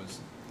mentioned, was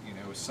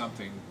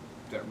something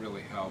that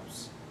really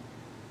helps,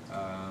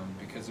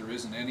 because there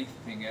isn't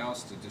anything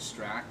else to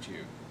distract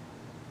you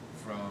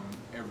from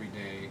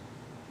everyday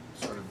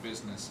sort of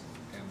business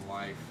and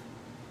life.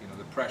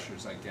 The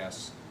pressures, I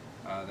guess,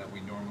 that we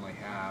normally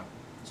have.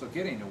 So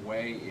getting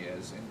away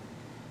is,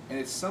 and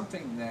it's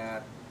something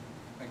that,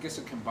 I guess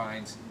it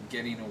combines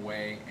getting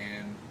away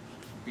and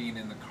being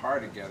in the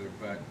car together,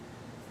 but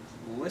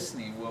we'll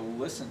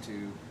listen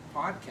to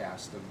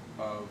podcasts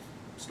of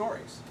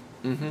stories,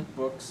 mm-hmm.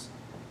 books,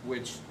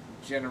 which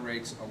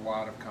generates a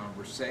lot of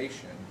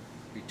conversation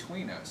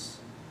between us,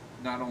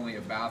 not only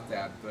about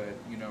that, but,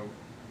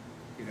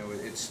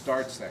 it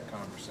starts that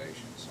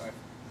conversation. So I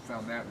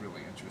found that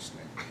really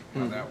interesting,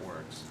 how that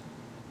works.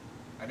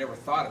 I never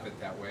thought of it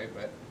that way,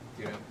 but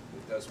it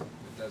does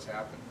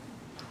happen.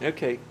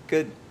 Okay,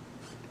 good.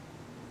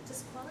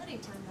 Does quality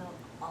time though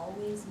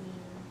always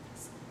mean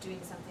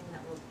doing something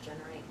that will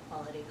generate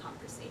quality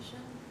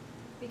conversation?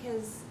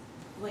 Because,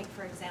 like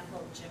for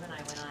example, Jim and I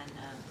went on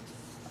a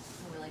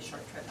really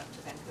short trip up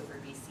to Vancouver,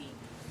 BC,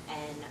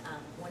 and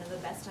one of the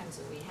best times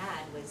that we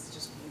had was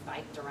just we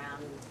biked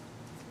around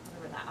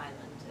whatever that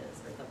island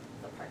is, or the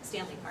park,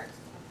 Stanley Park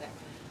up there.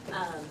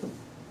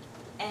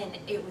 And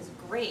it was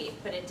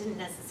great, but it didn't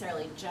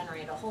necessarily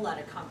generate a whole lot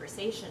of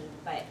conversation,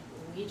 but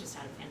we just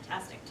had a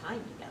fantastic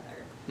time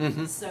together.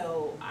 Mm-hmm.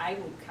 So I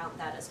would count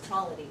that as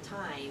quality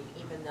time,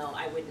 even though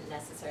I wouldn't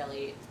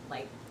necessarily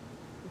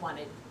want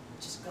to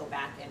just go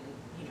back and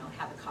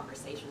have a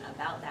conversation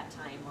about that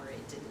time, or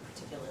it didn't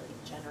particularly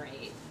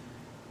generate,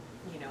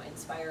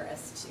 inspire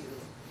us to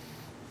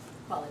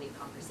quality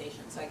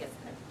conversation. So I guess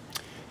I'm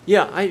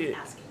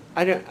asking.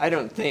 I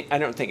don't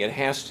think it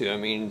has to. I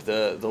mean,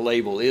 the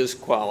label is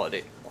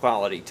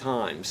quality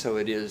time, so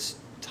it is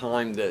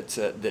time that's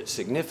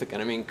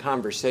significant. I mean,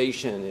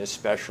 conversation is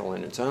special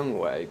in its own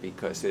way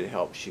because it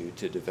helps you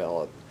to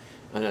develop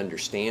an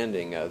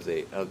understanding of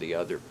the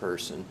other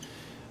person.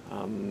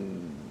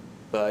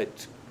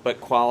 But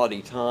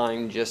quality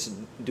time, just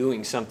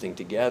doing something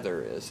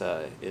together, is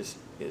I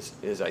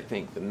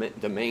think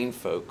the main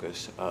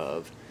focus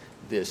of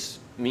this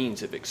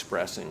means of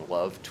expressing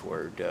love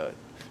toward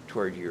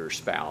your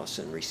spouse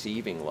and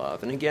receiving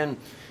love. And again,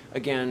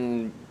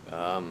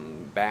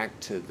 back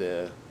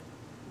to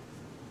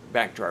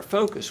our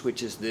focus,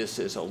 which is this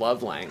is a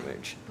love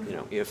language.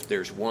 If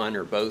there's one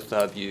or both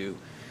of you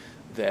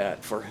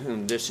that for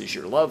whom this is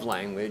your love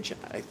language,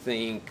 I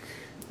think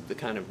the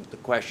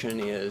question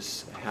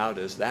is, how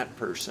does that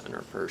person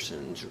or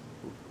persons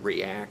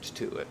react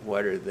to it?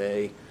 What are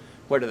they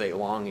what are they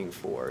longing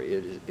for?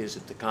 Is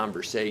it the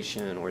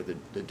conversation or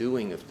the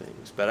doing of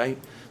things? But I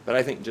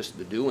think just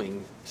the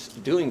doing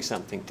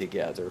something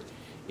together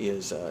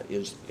is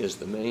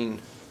the main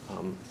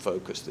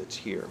focus that's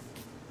here.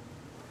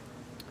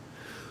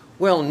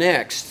 Well,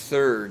 next,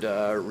 third,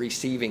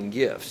 receiving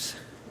gifts.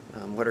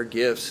 What are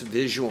gifts?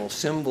 Visual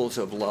symbols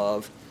of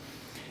love.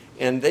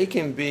 And they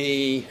can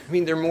be,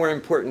 they're more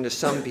important to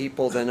some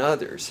people than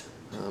others.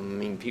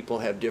 People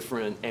have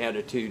different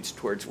attitudes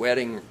towards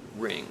wedding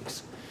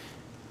rings.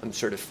 I'm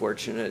sort of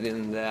fortunate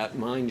in that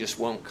mine just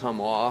won't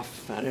come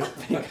off. I don't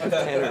think I've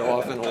had it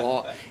off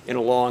in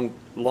a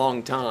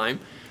long time.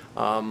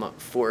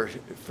 For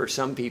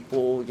some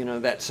people,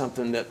 that's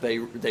something that they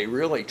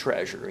really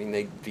treasure.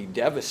 They'd be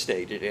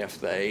devastated if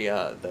they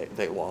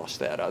lost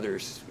that.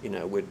 Others,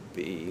 would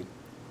be,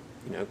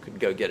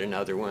 could go get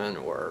another one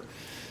or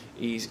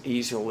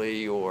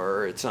easily,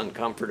 or it's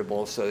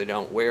uncomfortable, so they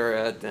don't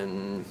wear it,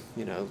 and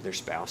their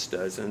spouse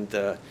doesn't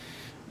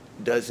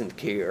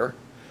care.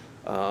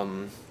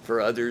 For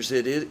others,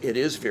 it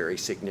is very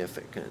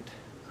significant.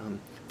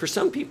 For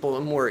some people,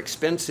 a more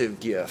expensive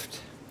gift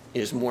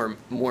is more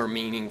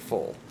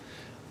meaningful.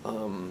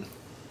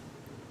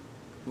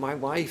 My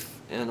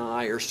wife and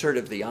I are sort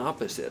of the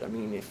opposite.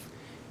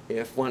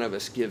 If one of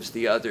us gives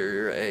the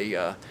other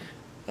a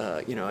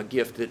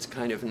gift that's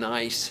kind of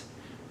nice,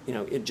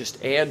 it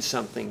just adds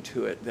something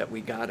to it that we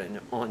got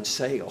on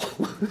sale.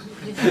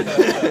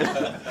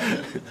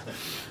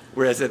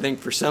 Whereas I think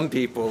for some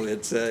people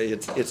it's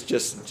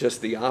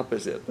just the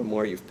opposite. The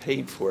more you've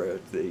paid for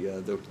it,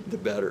 the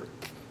better.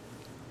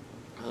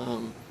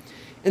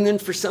 And then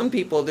for some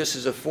people, this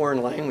is a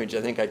foreign language.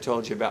 I think I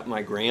told you about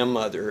my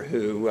grandmother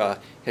who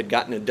had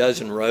gotten a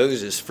dozen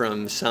roses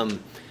from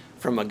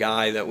a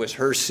guy that was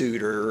her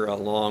suitor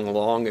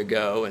long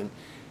ago, and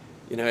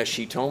as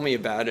she told me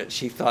about it,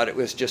 she thought it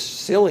was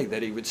just silly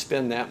that he would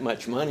spend that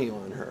much money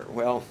on her.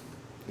 Well,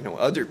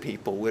 other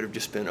people would have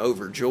just been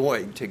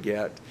overjoyed to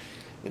get,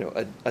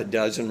 a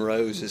dozen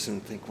roses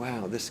and think,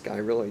 wow, this guy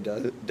really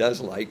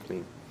does like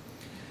me.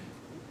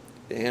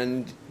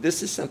 And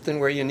this is something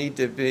where you need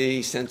to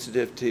be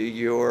sensitive to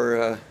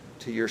your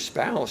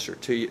spouse or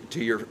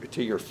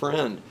to your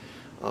friend.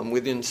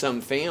 Within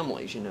some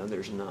families,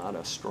 there's not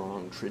a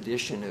strong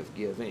tradition of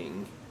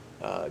giving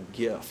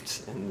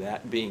gifts and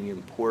that being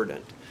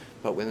important,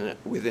 but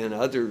within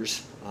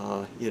others,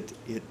 it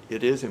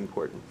is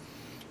important.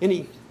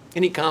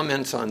 Any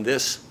comments on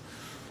this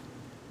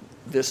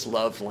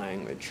love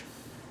language?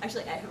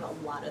 Actually, I have a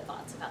lot of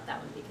thoughts about that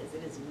one because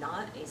it is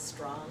not a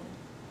strong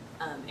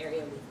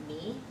area with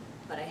me,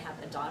 but I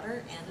have a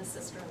daughter and a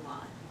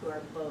sister-in-law who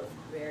are both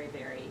very,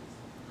 very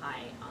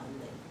high on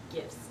the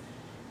gifts.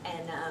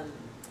 And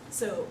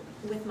so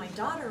with my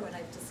daughter, what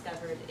I've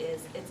discovered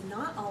is it's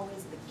not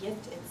always the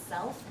gift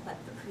itself, but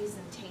the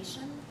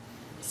presentation.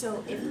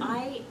 So if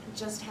I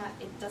just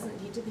it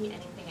doesn't need to be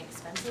anything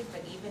expensive,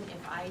 but even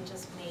if I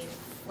just made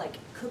like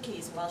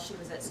cookies while she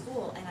was at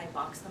school and I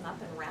boxed them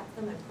up and wrapped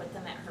them and put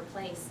them at her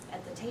place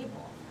at the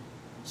table,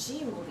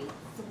 she will be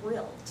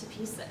thrilled to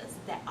pieces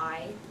that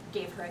I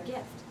gave her a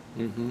gift.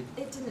 Mm-hmm.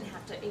 It didn't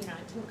have to, it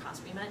didn't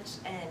cost me much,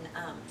 and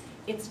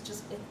it's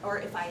just, or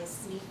if I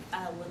sneak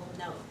a little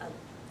note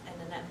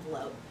in an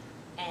envelope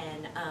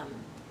and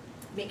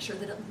make sure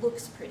that it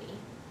looks pretty,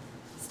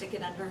 stick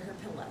it under her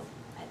pillow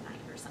at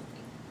night or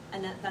something.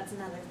 And that's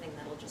another thing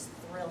that'll just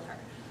thrill her.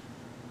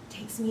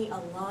 Takes me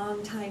a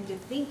long time to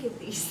think of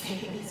these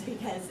things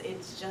because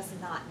it's just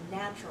not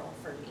natural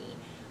for me.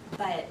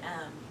 But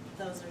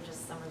those are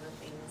just some of the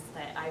things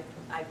that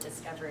I've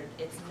discovered.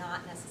 It's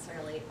not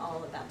necessarily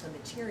all about the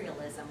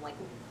materialism. Like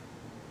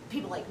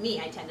people like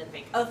me, I tend to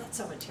think, oh, that's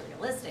so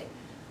materialistic,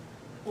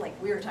 like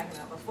we were talking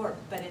about before.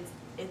 But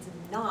it's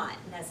not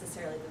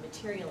necessarily the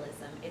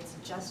materialism. It's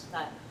just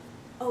that,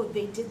 oh,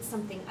 they did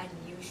something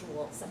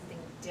unusual, something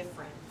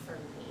different for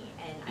me.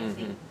 And I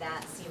think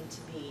that seems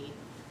to be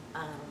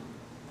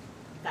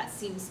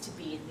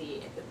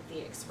the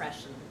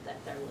expression that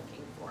they're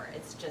looking for.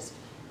 It's just,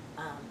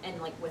 and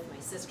like with my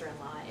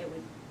sister-in-law, it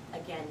would,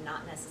 again,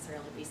 not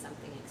necessarily be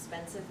something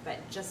expensive, but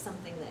just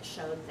something that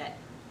showed that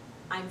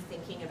I'm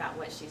thinking about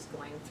what she's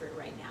going through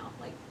right now.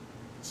 Like,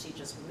 she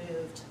just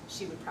moved.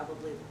 She would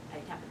probably, I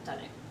haven't done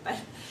it, but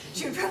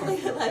she would probably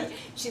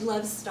she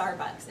loves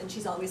Starbucks, and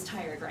she's always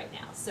tired right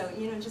now. So,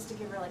 just to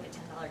give her like a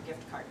 $10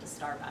 gift card to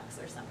Starbucks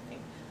or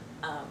something,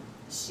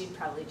 she'd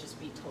probably just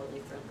be totally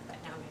thrilled with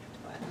that. Now I'm going to have to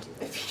go out and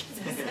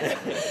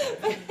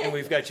do it. And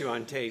we've got you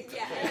on tape.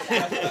 Yeah,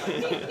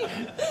 exactly.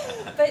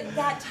 But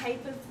that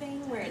type of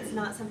thing where it's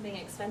not something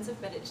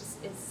expensive, but it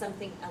just is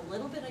something a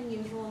little bit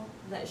unusual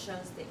that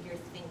shows that you're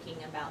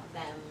thinking about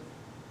them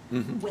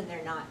when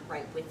they're not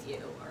right with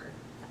you or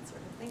that sort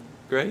of thing.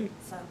 Great.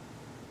 So.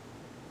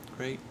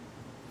 Great.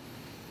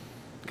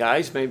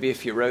 Guys, maybe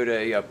if you wrote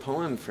a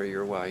poem for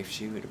your wife,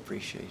 she would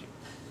appreciate it.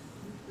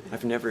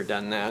 I've never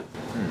done that.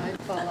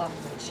 I'd fall off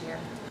the chair.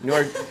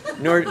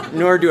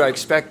 Nor do I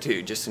expect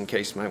to, just in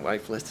case my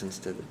wife listens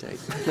to the tape.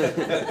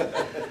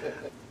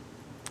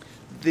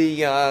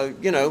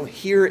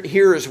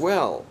 here as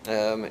well,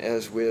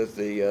 as with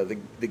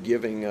the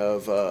giving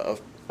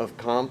of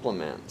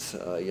compliments,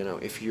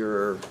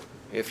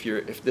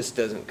 if this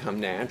doesn't come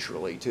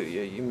naturally to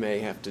you, you may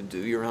have to do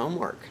your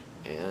homework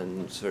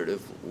and sort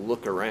of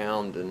look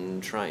around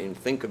and try and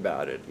think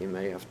about it. You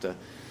may have to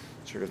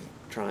sort of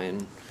try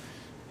and,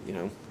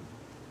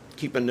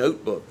 keep a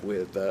notebook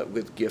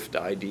with gift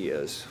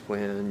ideas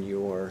when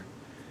your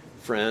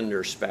friend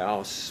or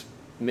spouse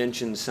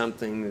mentions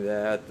something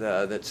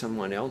that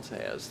someone else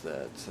has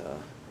that's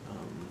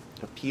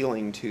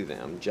appealing to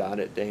them. Jot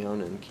it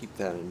down and keep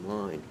that in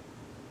mind.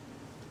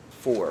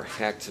 4,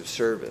 acts of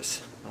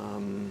service.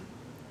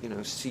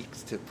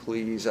 Seeks to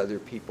please other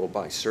people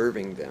by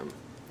serving them.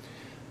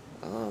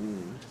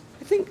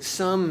 I think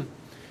some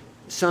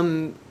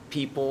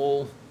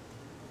people,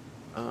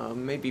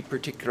 maybe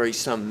particularly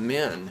some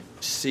men,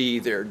 see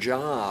their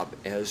job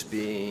as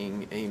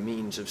being a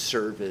means of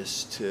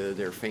service to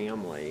their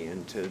family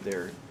and to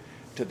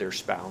their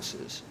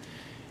spouses.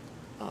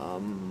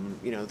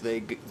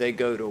 They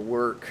go to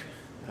work.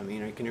 I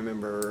mean, I can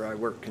remember I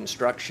worked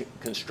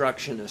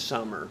construction a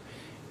summer,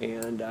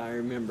 and I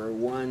remember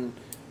one,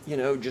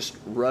 just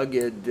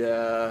rugged,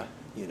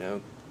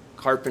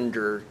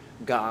 carpenter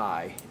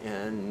guy,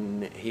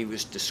 and he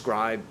was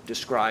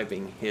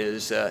describing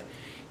his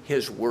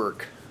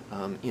work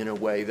in a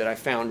way that I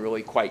found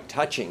really quite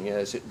touching,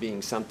 as it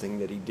being something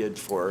that he did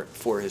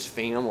for his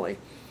family.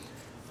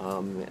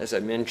 As I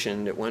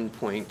mentioned, at one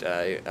point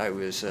I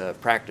was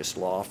practiced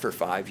law for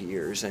 5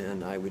 years,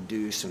 and I would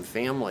do some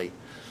family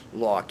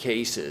law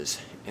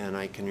cases, and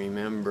I can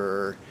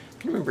remember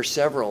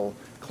several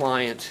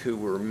clients who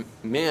were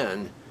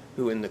men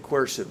who, in the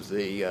course of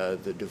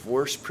the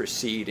divorce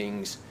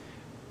proceedings,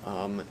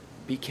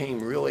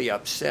 became really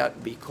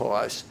upset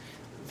because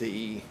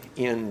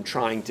in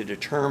trying to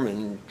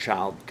determine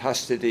child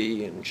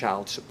custody and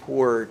child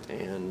support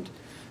and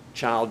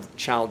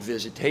child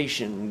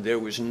visitation, there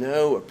was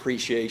no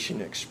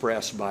appreciation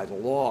expressed by the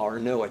law, or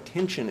no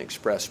attention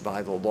expressed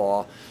by the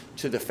law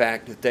to the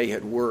fact that they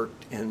had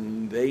worked,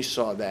 and they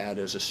saw that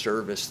as a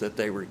service that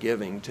they were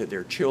giving to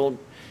their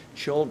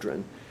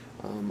children.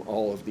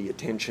 All of the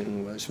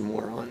attention was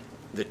more on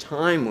the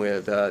time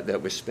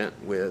that was spent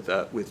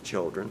with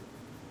children,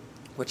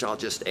 which I'll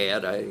just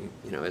add,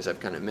 as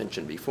I've kind of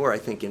mentioned before, I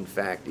think in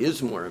fact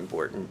is more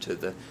important to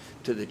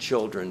the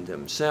children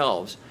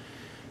themselves.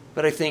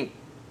 But I think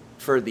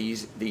for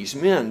these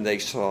men, they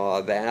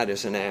saw that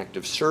as an act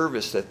of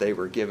service that they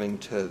were giving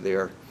to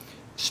their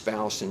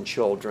spouse and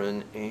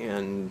children,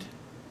 and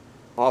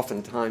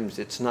oftentimes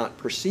it's not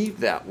perceived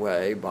that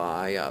way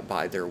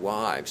by their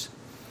wives.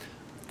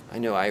 I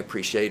know I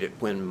appreciate it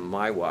when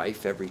my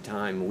wife, every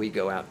time we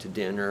go out to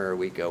dinner or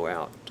we go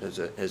out as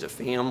a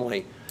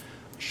family,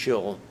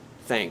 she'll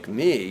thank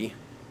me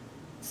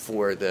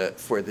for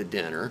the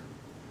dinner.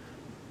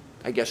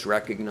 I guess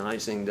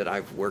recognizing that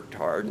I've worked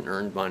hard and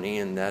earned money,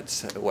 and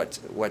that's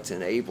what's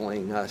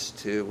enabling us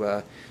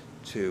to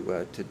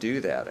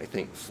do that. I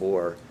think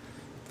for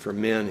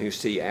men who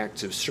see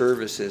acts of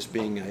service as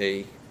being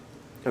a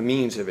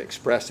means of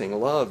expressing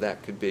love,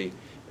 that could be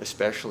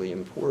especially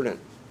important.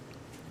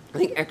 I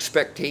think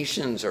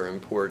expectations are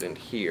important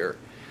here.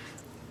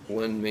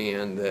 One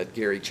man that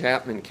Gary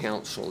Chapman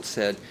counseled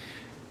said,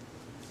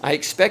 "I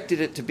expected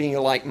it to be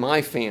like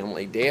my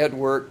family. Dad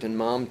worked and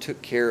Mom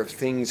took care of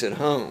things at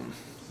home."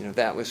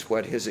 That was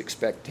what his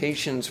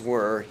expectations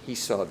were. He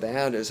saw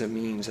that as a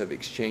means of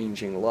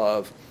exchanging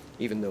love,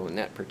 even though in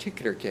that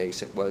particular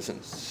case it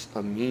wasn't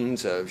a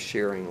means of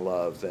sharing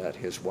love that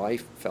his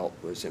wife felt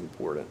was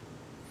important.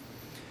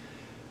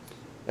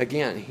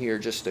 Again, here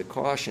just a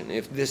caution: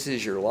 if this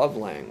is your love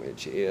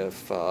language,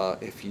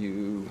 if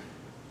you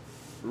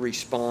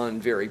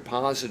respond very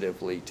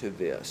positively to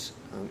this,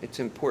 it's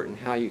important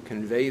how you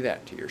convey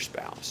that to your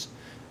spouse.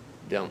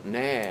 Don't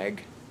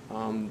nag,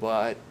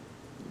 but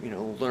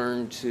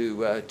learn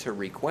to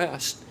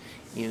request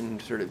in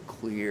sort of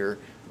clear,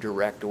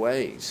 direct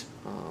ways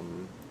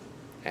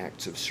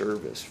acts of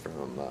service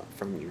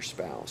from your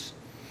spouse.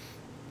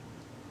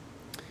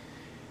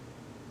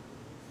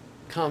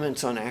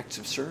 Comments on acts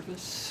of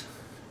service?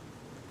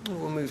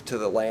 We'll move to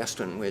the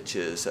last one, which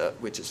is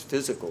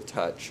physical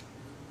touch.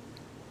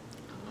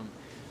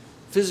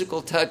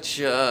 Physical touch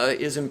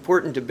is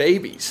important to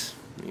babies.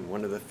 I mean,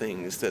 one of the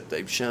things that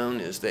they've shown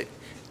is that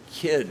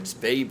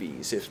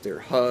babies, if they're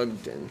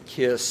hugged and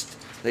kissed,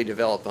 they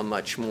develop a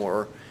much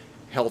more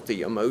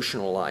healthy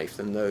emotional life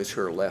than those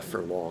who are left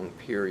for long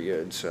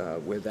periods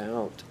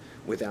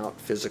without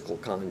physical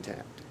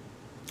contact.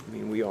 I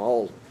mean, we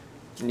all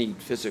need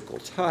physical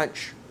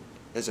touch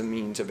as a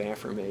means of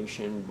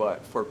affirmation,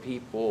 but for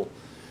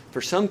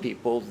some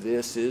people,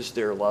 this is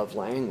their love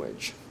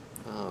language.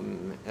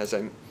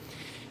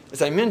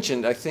 As I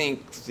mentioned, I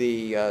think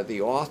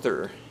the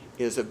author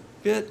is a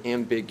bit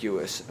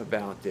ambiguous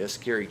about this.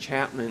 Gary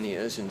Chapman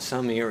is. In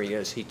some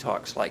areas, he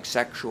talks like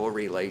sexual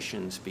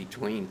relations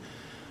between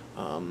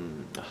a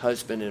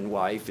husband and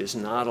wife is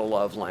not a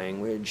love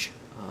language.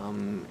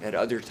 At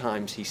other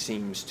times, he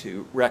seems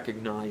to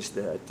recognize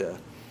that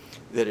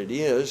it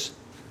is.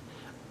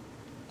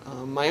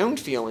 My own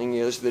feeling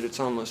is that it's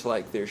almost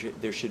like there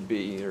should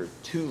be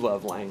two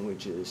love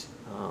languages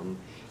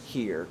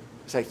here.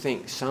 Because I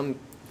think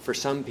for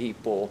some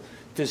people,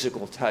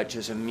 physical touch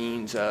as a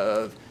means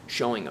of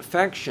showing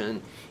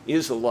affection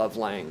is a love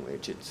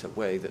language. It's a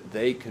way that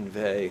they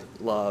convey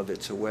love.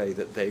 It's a way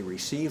that they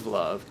receive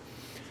love.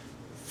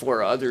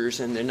 For others,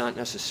 and they're not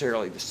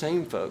necessarily the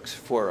same folks,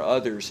 for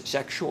others,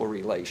 sexual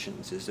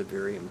relations is a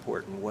very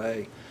important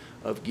way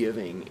of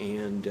giving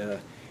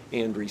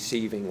and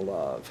receiving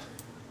love,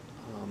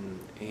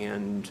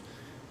 and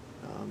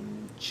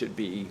should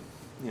be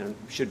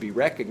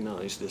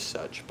recognized as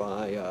such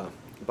by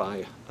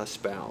a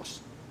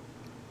spouse.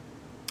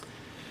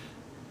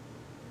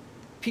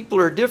 People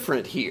are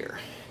different here.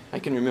 I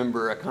can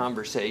remember a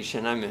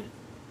conversation.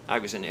 I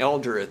was an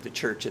elder at the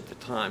church at the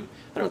time.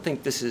 I don't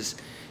think this is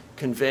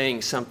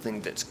conveying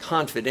something that's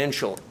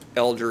confidential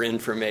elder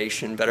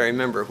information, but I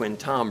remember when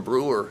Tom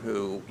Brewer,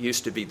 who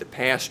used to be the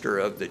pastor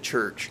of the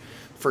church,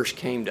 first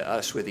came to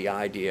us with the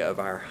idea of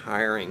our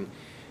hiring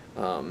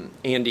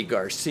Andy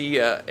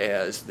Garcia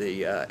as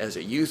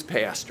a youth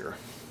pastor.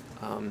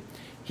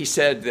 He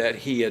said that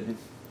he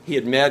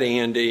had met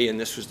Andy, and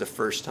this was the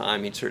first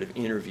time he'd sort of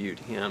interviewed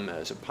him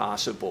as a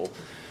possible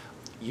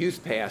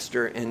youth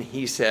pastor, and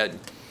he said,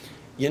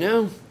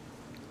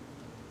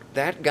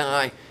 that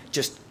guy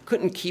just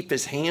couldn't keep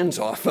his hands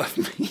off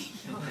of me.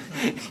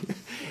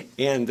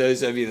 And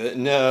those of you that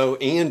know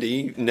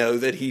Andy know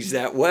that he's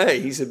that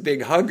way. He's a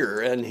big hugger,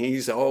 and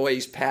he's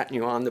always patting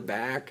you on the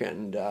back.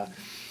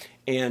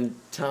 And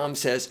Tom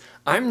says,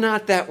 I'm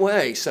not that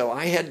way, so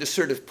I had to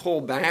sort of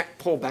pull back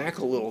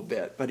a little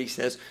bit. But he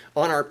says,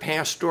 on our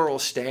pastoral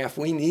staff,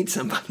 we need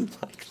somebody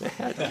like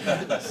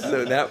that.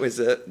 So that was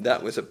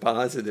a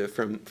positive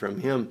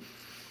from him.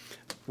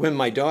 When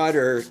my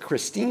daughter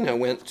Christina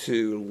went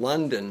to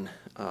London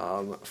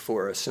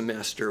for a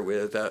semester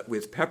with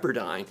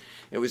Pepperdine,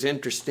 it was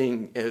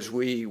interesting as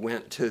we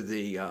went to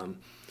the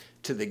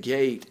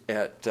gate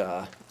at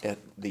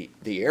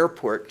the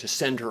airport to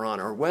send her on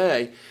our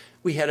way.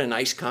 We had a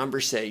nice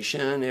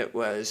conversation. It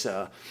was,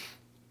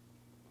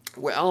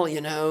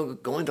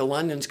 going to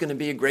London's going to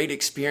be a great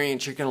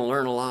experience. You're going to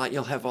learn a lot.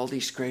 You'll have all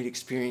these great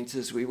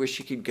experiences. We wish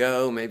you could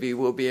go. Maybe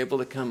we'll be able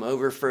to come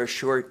over for a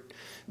short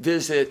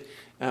visit.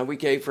 We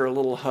gave her a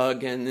little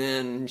hug, and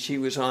then she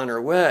was on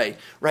her way.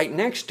 Right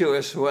next to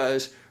us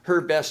was her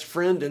best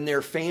friend and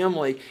their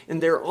family,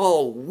 and they're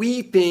all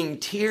weeping.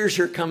 Tears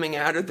are coming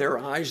out of their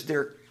eyes.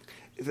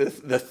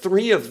 The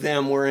three of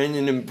them were in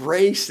an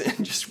embrace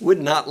and just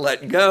would not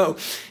let go.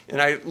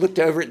 And I looked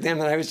over at them,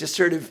 and I was just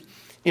sort of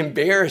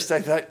embarrassed. I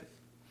thought,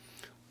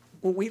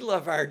 well, we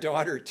love our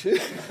daughter too.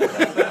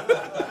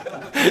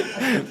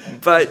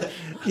 But,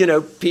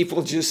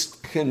 people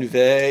just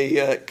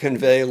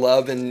convey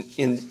love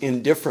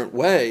in different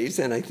ways,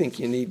 and I think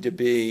you need to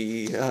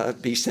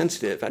be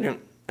sensitive. I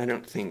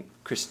don't think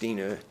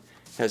Christina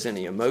has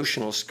any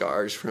emotional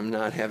scars from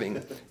not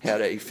having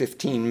had a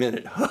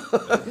 15-minute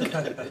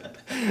hug.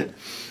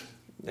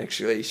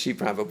 Actually, she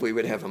probably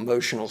would have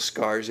emotional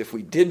scars if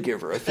we did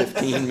give her a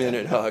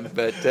 15-minute hug.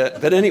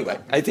 But anyway,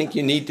 I think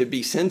you need to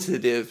be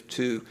sensitive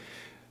to,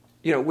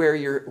 where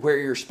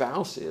your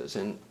spouse is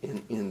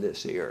in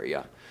this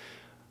area.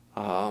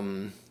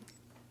 For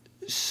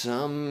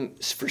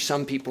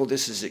some people,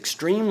 this is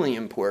extremely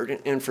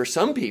important, and for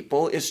some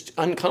people, it's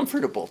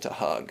uncomfortable to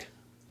hug.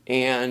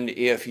 And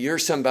if you're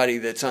somebody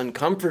that's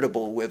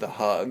uncomfortable with a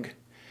hug,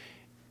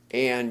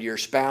 and your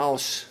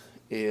spouse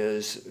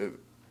is,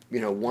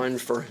 one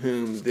for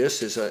whom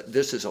this is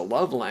a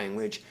love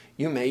language,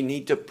 you may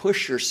need to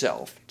push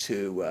yourself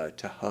to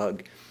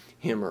hug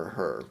him or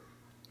her.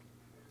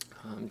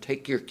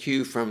 Take your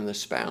cue from the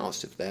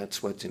spouse if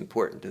that's what's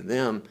important to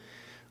them.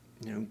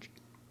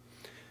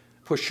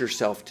 Push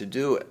yourself to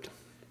do it.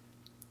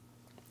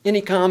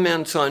 Any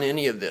comments on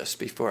any of this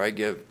before I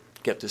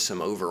get to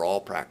some overall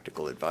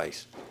practical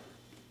advice?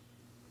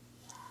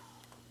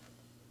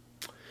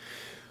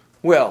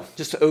 Well,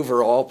 just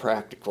overall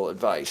practical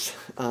advice.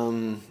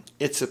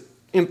 It's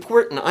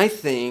important, I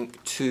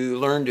think, to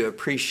learn to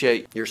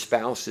appreciate your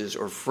spouse's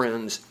or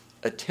friend's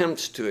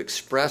attempts to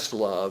express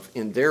love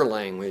in their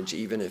language,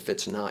 even if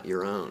it's not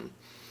your own.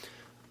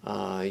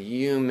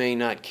 You may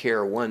not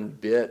care one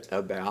bit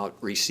about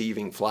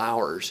receiving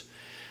flowers,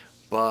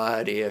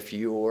 but if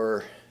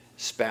your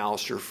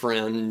spouse or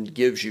friend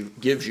gives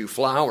you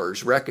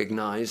flowers,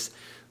 recognize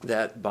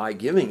that by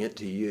giving it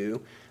to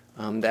you,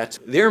 that's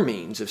their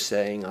means of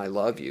saying, I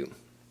love you.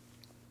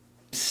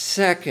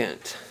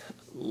 Second,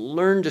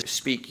 learn to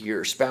speak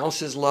your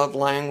spouse's love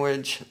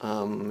language.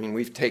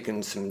 We've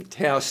taken some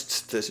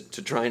tests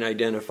to try and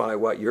identify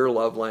what your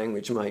love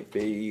language might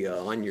be.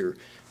 On your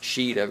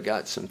sheet, I've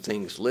got some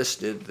things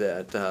listed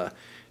that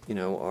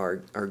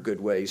are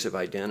good ways of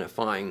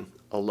identifying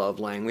a love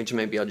language.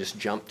 Maybe I'll just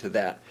jump to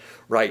that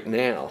right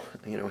now.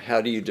 How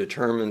do you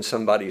determine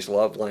somebody's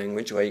love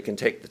language? Well, you can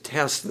take the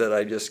test that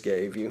I just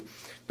gave you.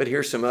 But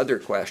here's some other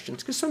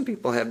questions, because some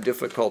people have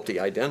difficulty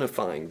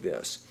identifying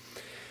this.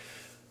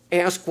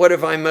 Ask, what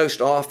have I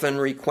most often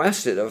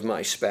requested of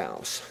my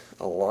spouse?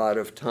 a lot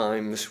of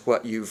times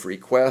what you've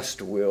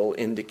requested will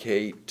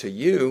indicate to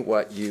you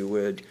what you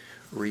would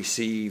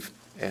receive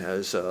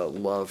as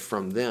love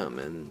from them.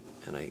 And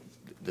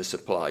this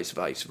applies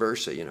vice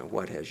versa.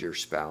 What has your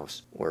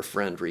spouse or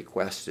friend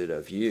requested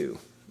of you?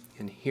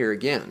 And here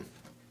again,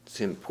 it's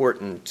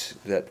important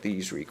that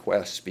these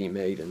requests be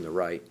made in the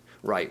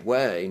right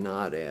way,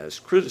 not as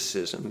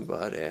criticism,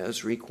 but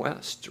as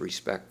requests,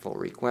 respectful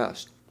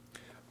requests.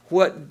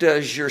 What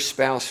does your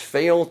spouse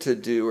fail to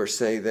do or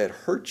say that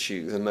hurts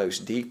you the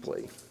most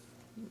deeply?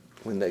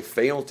 When they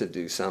fail to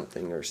do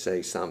something or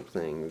say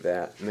something,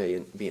 that may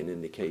be an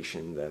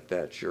indication that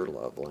that's your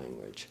love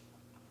language.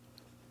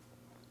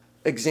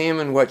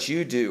 Examine what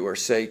you do or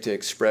say to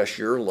express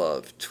your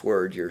love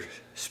toward your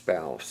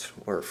spouse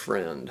or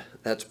friend.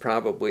 That's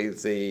probably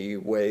the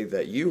way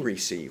that you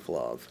receive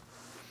love.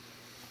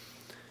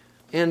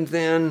 And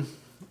then,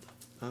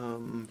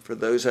 for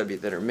those of you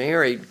that are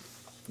married,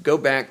 go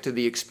back to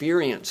the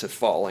experience of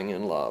falling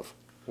in love.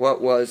 What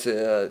was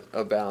it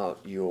about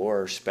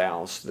your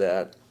spouse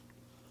that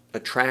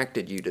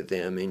attracted you to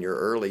them in your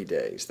early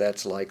days?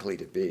 That's likely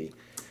to be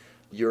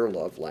your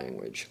love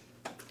language.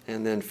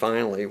 And then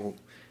finally, we'll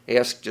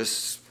ask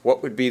just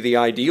what would be the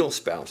ideal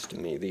spouse to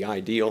me? The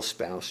ideal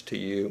spouse to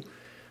you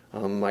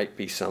might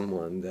be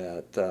someone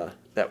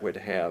that would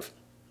have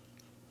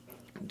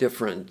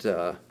different.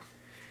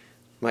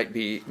 Might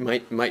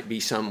be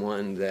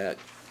someone that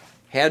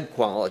had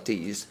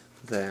qualities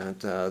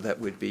that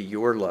would be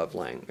your love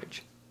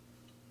language.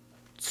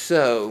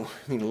 So,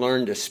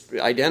 learn to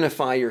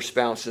identify your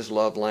spouse's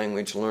love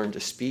language. Learn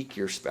to speak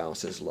your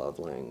spouse's love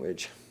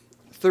language.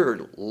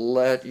 Third,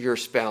 let your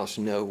spouse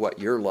know what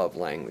your love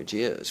language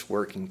is.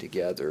 Working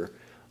together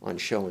on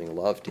showing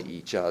love to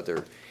each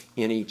other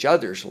in each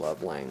other's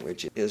love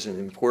language is an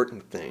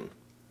important thing.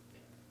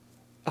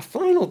 A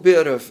final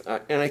bit of,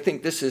 and I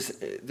think this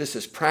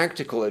is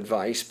practical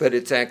advice, but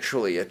it's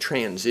actually a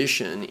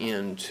transition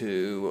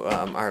into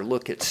our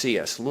look at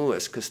C.S.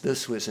 Lewis, because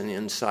this was an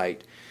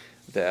insight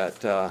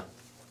that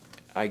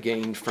I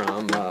gained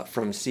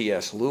from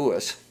C.S.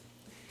 Lewis.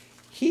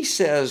 He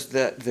says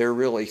that there are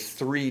really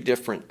three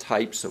different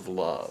types of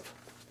love.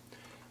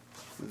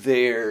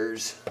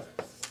 There's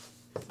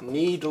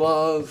need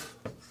love,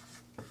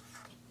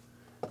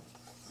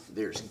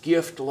 there's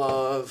gift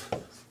love,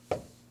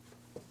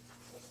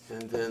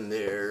 and then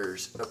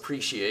there's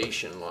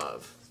appreciation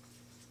love.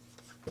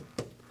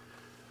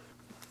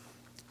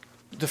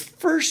 The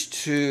first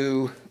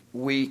two,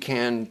 we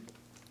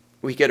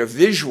get a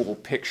visual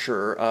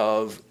picture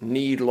of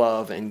need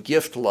love and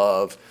gift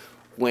love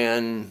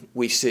when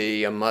we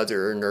see a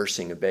mother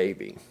nursing a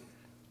baby,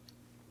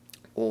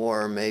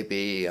 or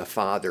maybe a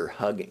father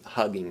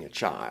hugging a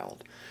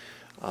child.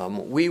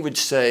 We would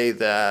say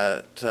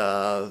that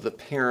the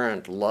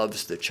parent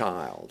loves the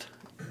child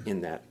in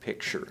that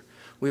picture.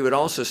 We would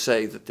also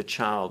say that the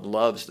child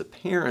loves the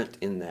parent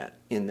in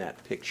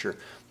that picture.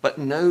 But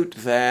note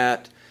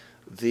that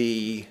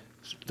the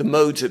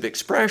modes of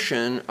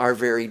expression are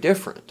very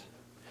different.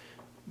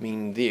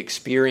 The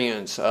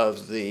experience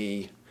of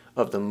the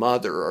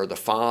mother or the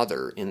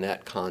father in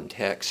that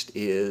context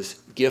is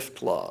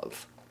gift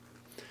love.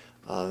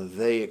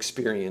 They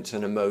experience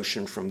an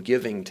emotion from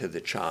giving to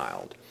the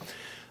child.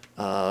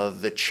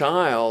 The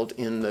child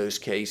in those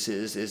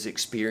cases is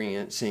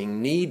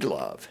experiencing need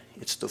love.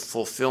 It's the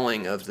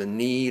fulfilling of the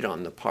need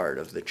on the part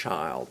of the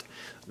child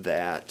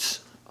that's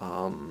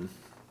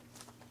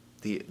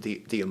the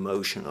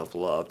emotion of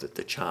love that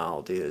the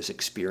child is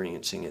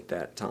experiencing at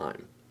that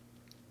time.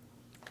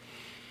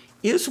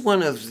 Is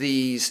one of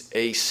these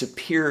a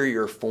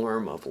superior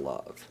form of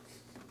love?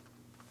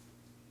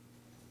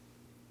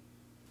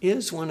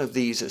 Is one of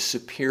these a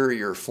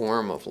superior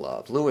form of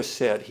love? Lewis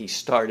said he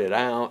started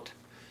out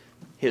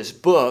his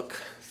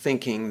book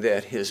thinking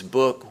that his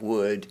book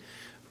would,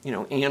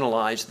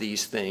 analyze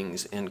these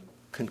things and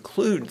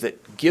conclude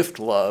that gift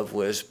love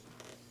was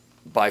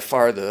by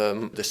far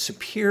the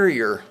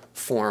superior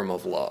form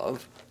of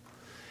love.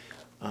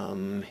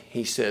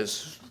 He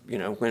says,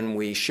 when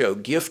we show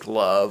gift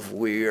love,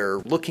 we're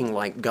looking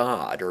like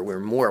God, or we're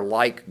more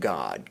like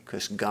God,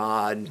 because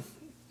God,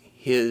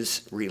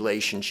 his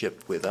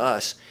relationship with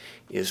us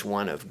is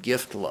one of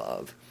gift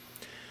love.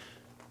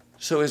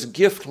 So is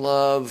gift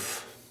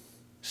love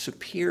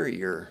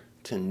superior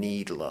to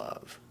need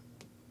love?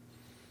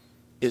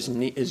 Is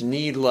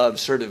need love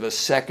sort of a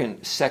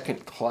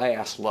second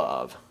class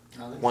love?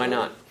 Why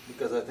not?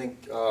 Because I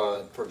think,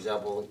 for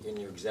example, in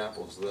your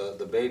examples,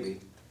 the baby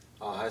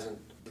hasn't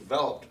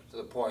developed to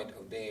the point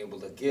of being able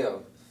to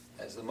give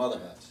as the mother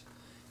has.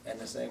 And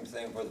the same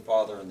thing for the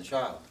father and the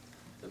child.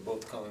 They're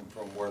both coming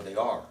from where they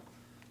are.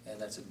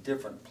 And that's a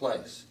different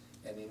place.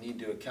 And you need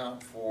to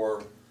account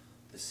for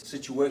the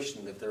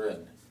situation that they're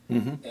in,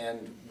 mm-hmm.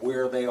 and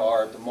where they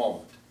are at the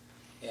moment.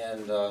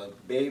 And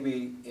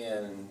baby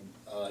and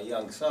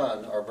young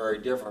son are very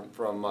different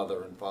from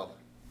mother and father.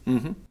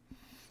 Mm-hmm.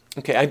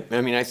 Okay,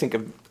 I think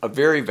a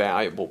very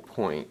valuable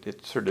point.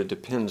 It sort of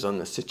depends on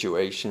the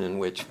situation in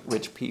which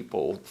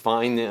people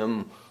find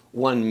them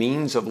one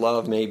means of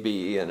love may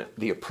be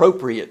the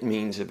appropriate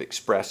means of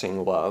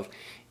expressing love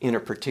in a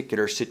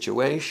particular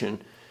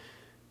situation.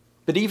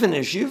 But even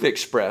as you've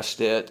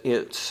expressed it,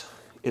 it's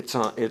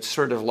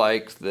sort of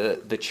like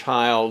the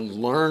child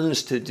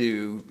learns to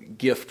do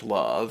gift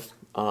love,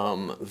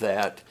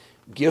 that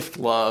gift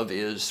love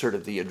is sort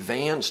of the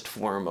advanced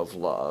form of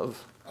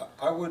love.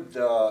 I would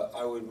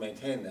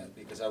maintain that,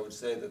 because I would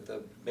say that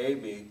the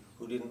baby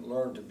who didn't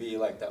learn to be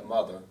like that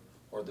mother,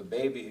 or the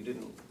baby who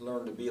didn't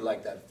learn to be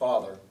like that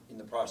father in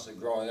the process of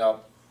growing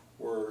up,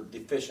 were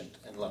deficient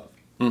in love.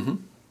 Mm-hmm.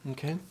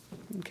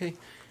 Okay.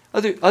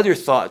 Other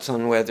thoughts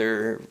on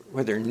whether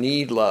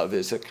need love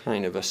is a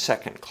kind of a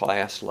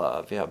second-class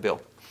love? Yeah,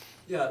 Bill.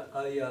 Yeah,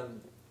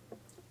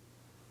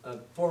 a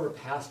former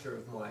pastor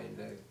of mine,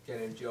 a guy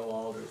named Joe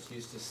Alders,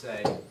 used to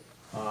say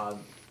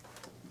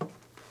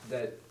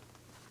that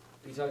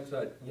he talks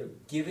about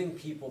giving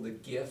people the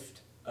gift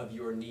of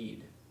your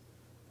need,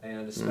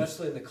 and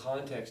especially in the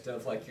context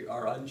of like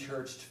our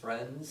unchurched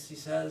friends, he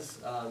says,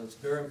 it's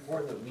very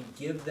important that we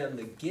give them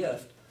the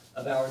gift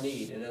of our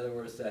need. In other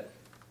words, that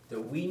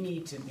we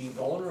need to be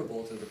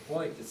vulnerable to the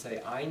point to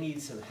say, I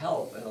need some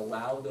help, and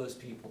allow those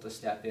people to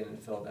step in and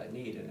fill that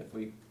need. And if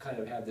we kind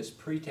of have this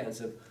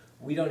pretense of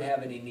we don't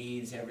have any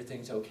needs,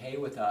 everything's okay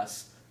with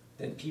us,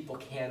 then people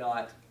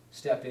cannot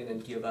step in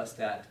and give us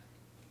that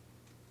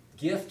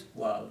gift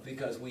love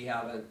because we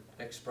haven't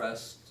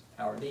expressed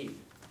our need,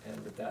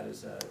 and that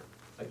is a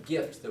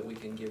gift that we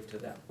can give to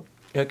them.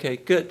 Okay,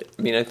 good.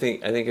 I mean, I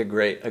think a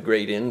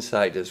great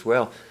insight as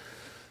well.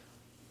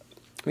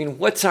 I mean,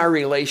 what's our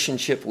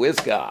relationship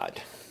with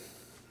God?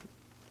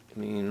 I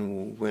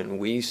mean, when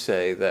we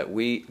say that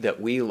we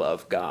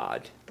love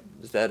God,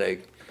 is that a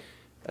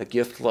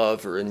gift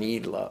love or a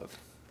need love?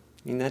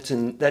 I mean,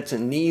 that's a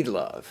need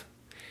love.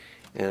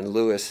 And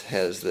Lewis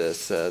has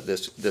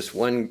this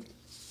one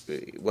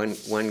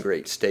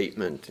great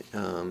statement.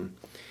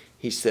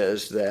 He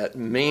says that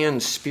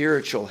man's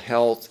spiritual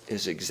health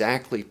is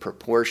exactly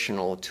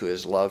proportional to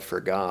his love for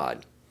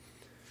God.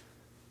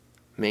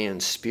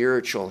 Man's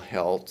spiritual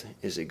health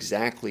is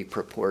exactly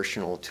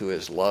proportional to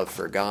his love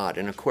for God.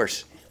 And of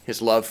course,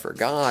 his love for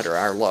God, or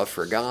our love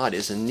for God,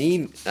 is a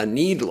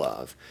need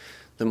love.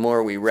 The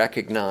more we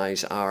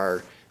recognize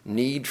our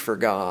need for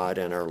God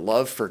and our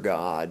love for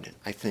God,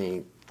 I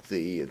think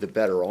the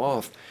better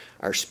off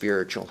our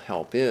spiritual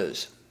health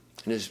is.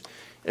 And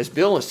as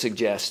Bill has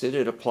suggested,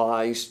 it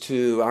applies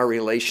to our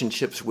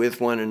relationships with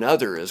one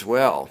another as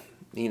well.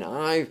 You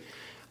know,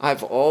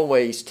 I've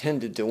always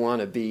tended to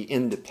want to be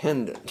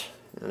independent.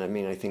 And I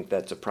mean, I think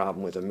that's a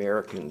problem with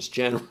Americans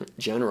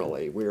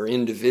generally. We're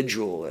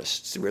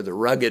individualists. We're the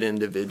rugged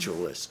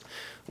individualists.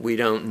 We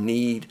don't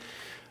need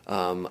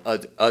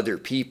other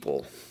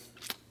people.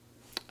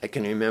 I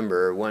can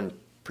remember one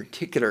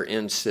particular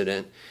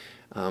incident.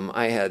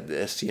 I had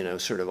this,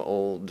 sort of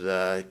old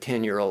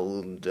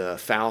 10-year-old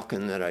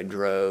Falcon that I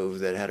drove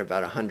that had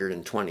about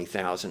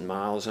 120,000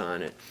 miles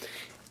on it.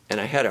 And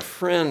I had a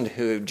friend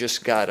who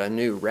just got a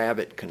new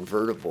Rabbit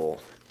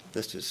convertible.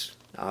 This is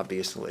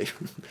obviously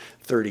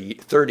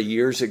 30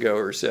 years ago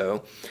or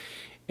so.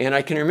 And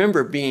I can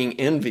remember being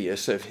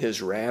envious of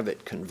his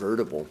Rabbit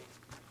convertible.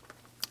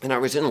 And I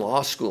was in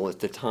law school at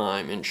the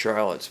time in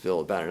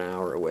Charlottesville, about an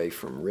hour away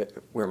from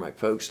where my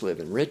folks live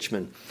in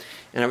Richmond.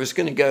 And I was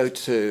going to go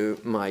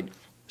to my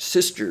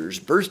sister's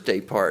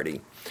birthday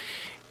party.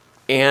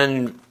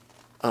 And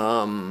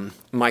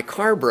my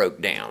car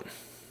broke down.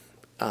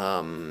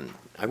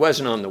 I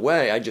wasn't on the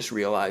way. I just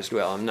realized,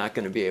 well, I'm not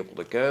going to be able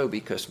to go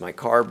because my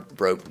car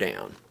broke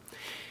down.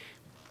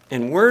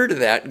 And word of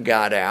that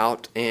got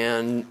out,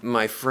 and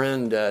my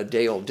friend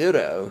Dale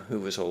Ditto, who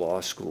was a law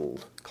school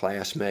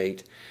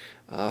classmate,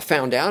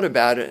 found out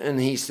about it, and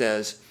he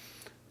says,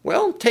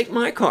 well, take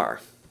my car.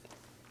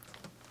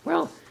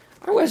 Well,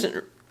 I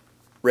wasn't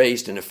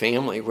raised in a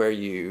family where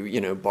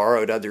you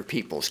borrowed other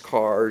people's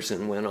cars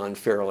and went on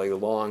fairly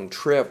long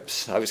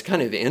trips. I was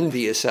kind of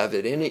envious of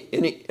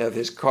it, of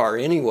his car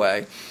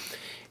anyway.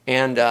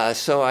 And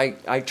so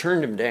I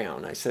turned him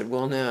down. I said,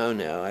 well,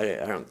 no,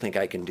 I don't think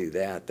I can do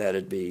that.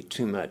 That'd be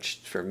too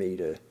much for me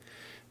to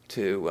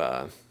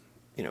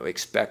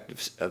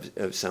expect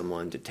of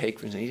someone to take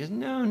from me. He said,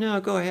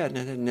 no, go ahead. And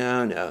I said,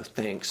 no,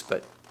 thanks,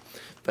 but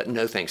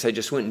no thanks. I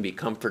just wouldn't be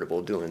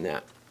comfortable doing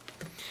that.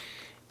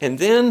 And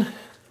then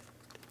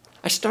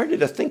I started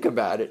to think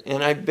about it,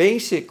 and I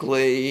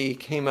basically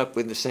came up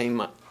with the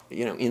same,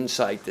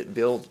 insight that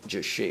Bill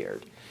just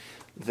shared,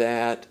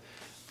 that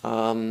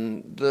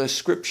the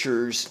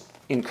scriptures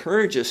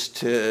encourage us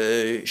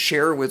to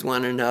share with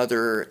one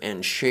another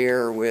and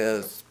share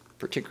with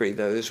particularly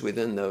those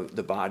within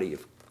the body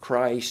of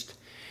Christ.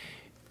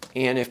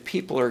 And if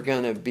people are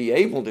going to be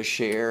able to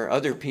share,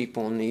 other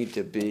people need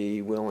to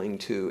be willing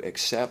to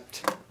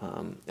accept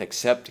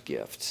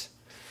gifts.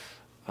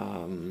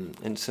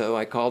 And so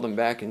I called him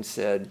back and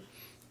said,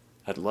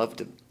 I'd love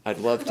to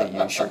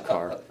use your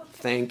car.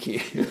 Thank you.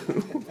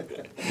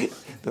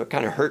 It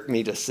kind of hurt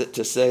me to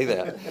say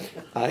that.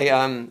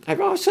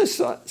 I've also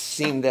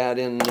seen that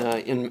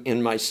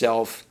in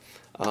myself.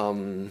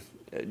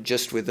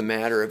 just with the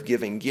matter of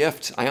giving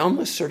gifts, I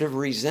almost sort of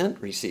resent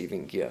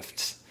receiving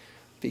gifts,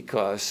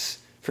 because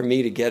for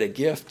me to get a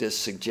gift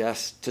is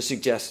to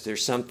suggest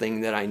there's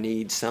something that I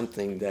need,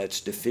 something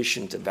that's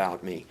deficient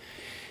about me,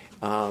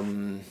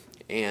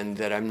 and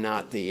that I'm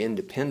not the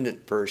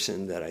independent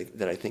person that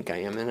I think I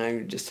am. And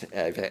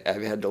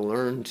I've had to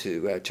learn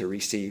to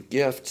receive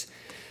gifts.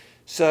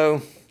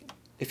 So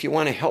if you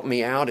want to help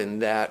me out in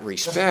that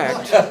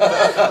respect,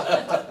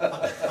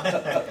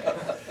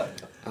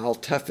 I'll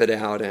tough it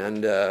out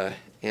and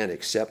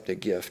accept a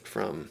gift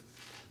from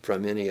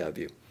any of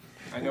you.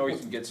 I know we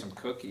can get some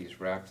cookies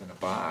wrapped in a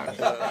box.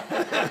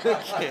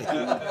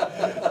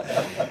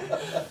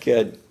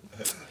 Good.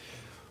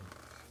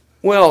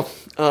 Well,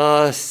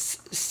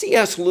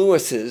 C.S.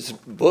 Lewis's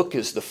book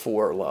is The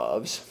Four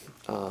Loves,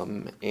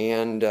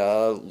 and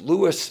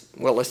Lewis.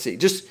 Well, let's see.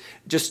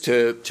 Just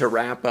to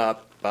wrap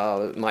up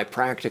my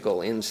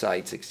practical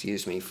insights,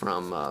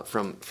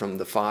 from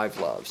the Five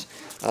Loves.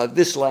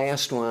 This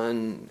last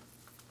one,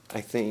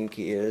 I think,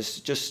 is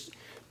just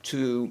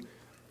to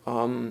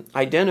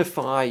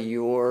identify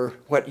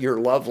what your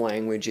love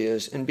language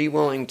is, and be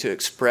willing to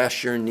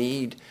express your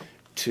need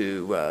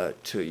to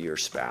your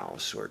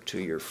spouse or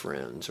to your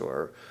friends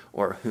or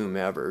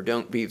whomever.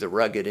 Don't be the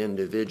rugged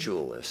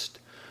individualist.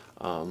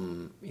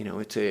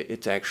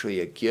 It's actually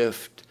a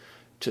gift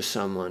to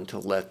someone to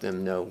let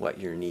them know what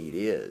your need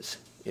is.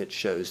 It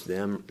shows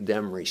them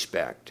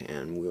respect,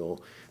 and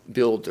will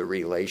build the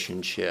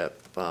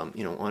relationship on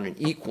an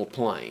equal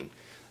plane.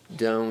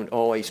 Don't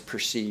always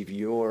perceive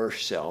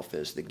yourself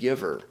as the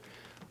giver.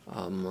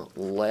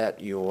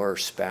 Let your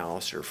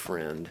spouse or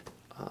friend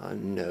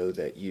know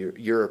that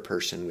you're a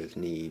person with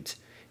needs,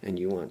 and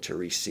you want to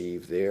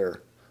receive their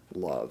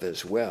love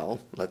as well.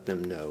 Let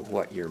them know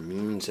what your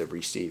means of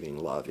receiving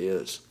love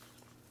is.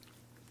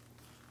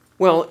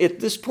 Well,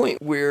 at this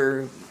point,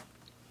 we're in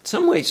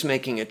some ways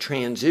making a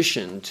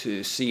transition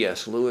to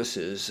C.S.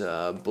 Lewis's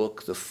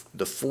book,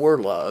 The Four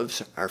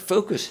Loves. Our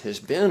focus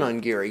has been on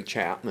Gary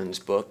Chapman's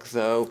book,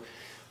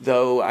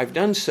 though I've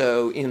done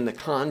so in the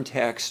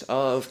context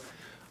of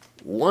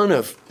one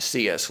of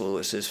C.S.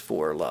 Lewis's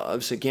four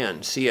loves.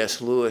 Again,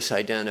 C.S. Lewis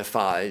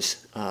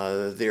identifies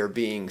there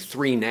being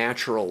three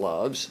natural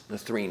loves. The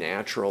three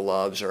natural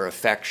loves are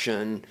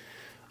affection,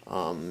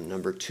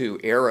 number two,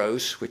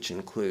 eros, which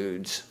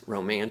includes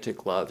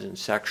romantic love and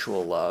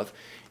sexual love,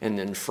 and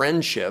then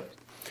friendship.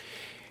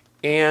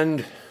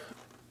 And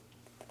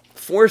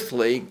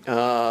fourthly,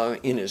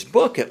 in his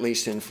book, at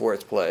least in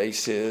fourth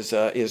place,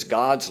 is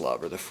God's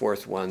love, or the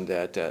fourth one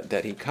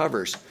that he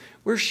covers.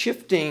 We're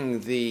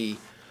shifting the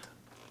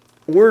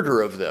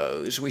order of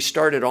those. We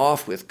started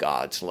off with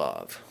God's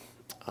love.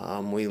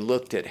 We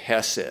looked at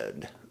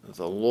Hesed,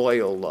 the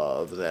loyal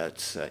love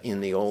that's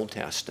in the Old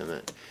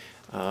Testament.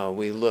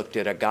 We looked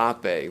at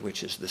agape,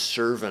 which is the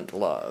servant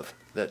love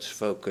that's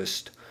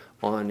focused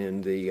on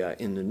in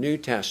the New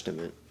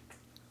Testament.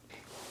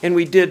 And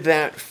we did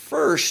that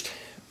first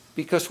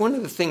because one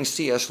of the things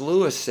C.S.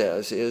 Lewis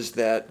says is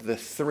that the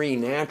three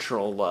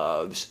natural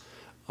loves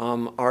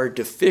are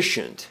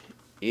deficient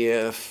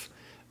if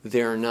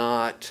they're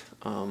not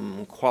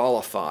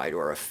qualified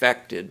or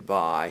affected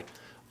by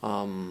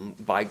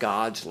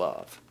God's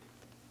love.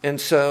 And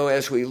so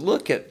as we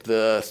look at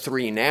the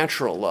three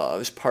natural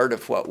loves, part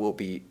of what we'll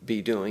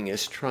be doing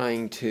is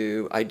trying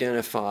to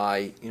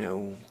identify,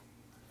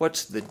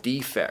 what's the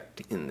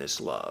defect in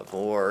this love,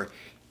 or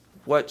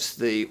what's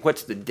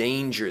the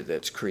danger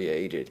that's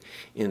created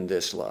in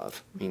this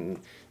love. I mean,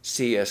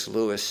 C.S.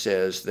 Lewis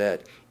says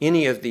that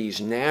any of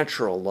these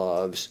natural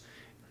loves,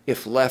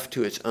 if left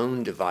to its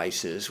own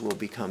devices, will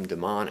become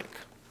demonic,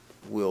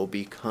 will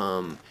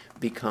become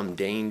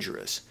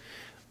dangerous.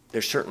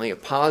 There's certainly a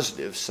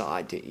positive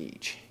side to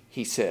each.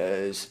 He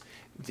says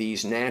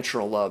these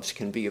natural loves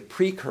can be a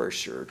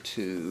precursor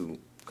to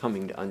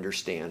coming to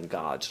understand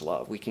God's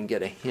love. We can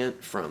get a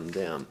hint from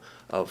them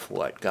of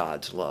what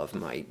God's love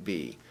might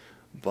be.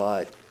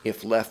 But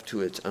if left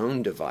to its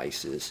own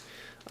devices,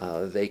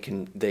 they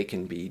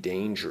can be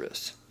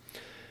dangerous.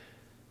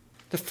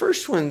 The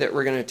first one that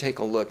we're going to take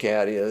a look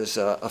at is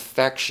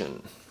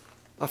affection.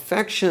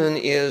 Affection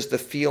is the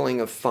feeling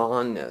of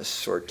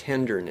fondness or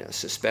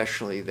tenderness,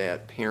 especially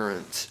that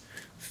parents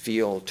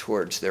feel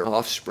towards their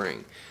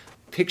offspring.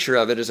 Picture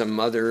of it as a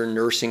mother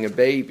nursing a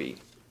baby.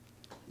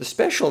 The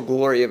special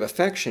glory of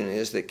affection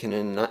is that it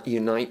can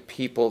unite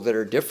people that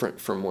are different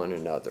from one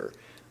another.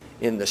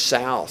 In the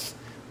South,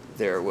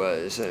 there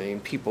was,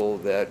 people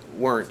that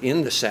weren't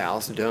in the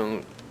South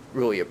don't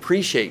really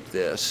appreciate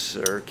this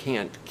or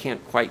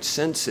can't quite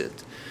sense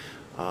it.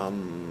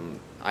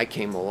 I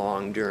came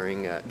along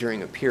during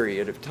a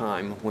period of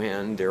time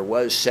when there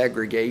was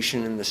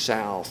segregation in the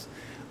South.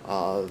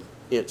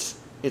 It's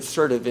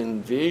sort of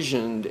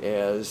envisioned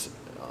as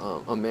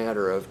a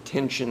matter of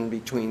tension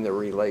between the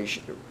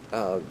races,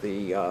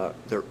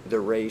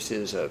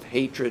 of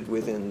hatred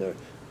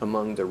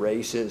among the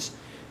races.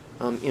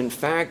 In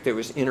fact, there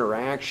was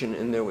interaction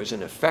and there was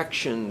an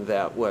affection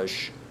that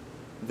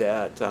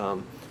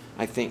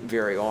I think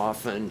very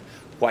often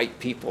white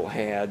people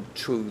had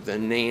to the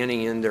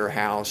nanny in their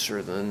house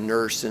or the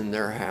nurse in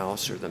their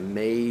house or the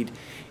maid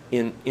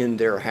in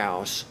their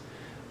house.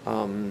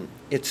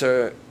 It's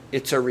a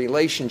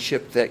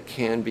relationship that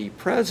can be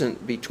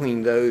present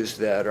between those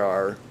that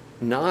are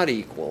not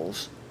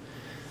equals.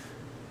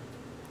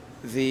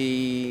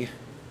 Of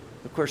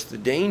course, the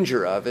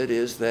danger of it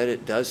is that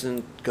it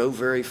doesn't go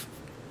very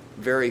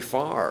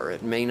far.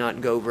 It may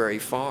not go very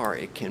far.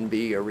 It can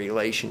be a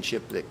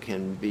relationship that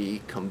can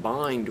be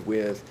combined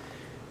with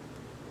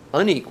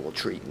unequal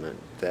treatment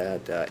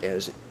that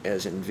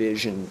as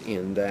envisioned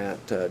in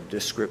that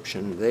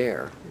description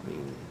there. I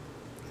mean,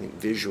 I think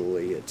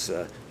visually it's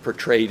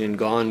portrayed in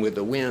Gone with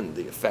the Wind,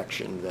 the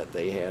affection that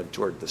they had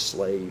toward the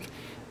slave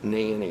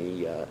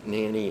nanny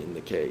in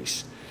the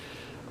case.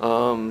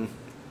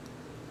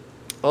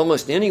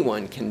 Almost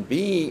anyone can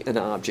be an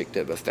object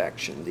of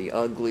affection. The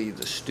ugly,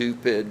 the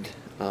stupid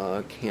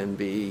can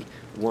be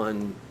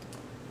one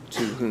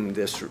to whom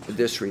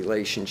this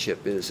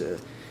relationship is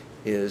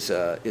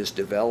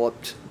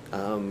developed.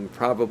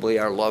 Probably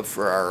our love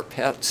for our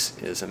pets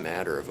is a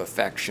matter of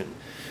affection.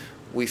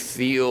 We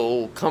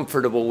feel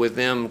comfortable with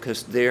them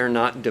because they're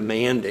not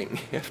demanding.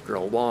 After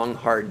a long,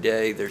 hard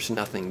day, there's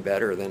nothing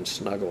better than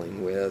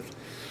snuggling with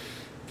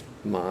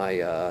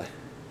our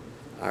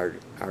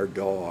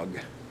dog.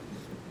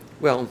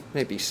 Well,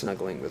 maybe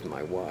snuggling with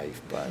my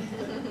wife, but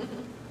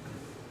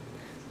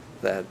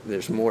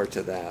there's more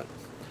to that.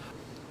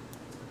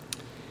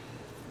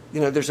 You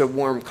know, there's a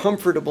warm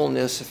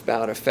comfortableness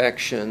about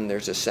affection.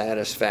 There's a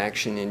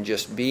satisfaction in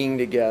just being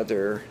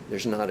together.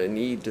 There's not a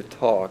need to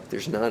talk.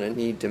 There's not a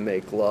need to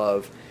make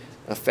love.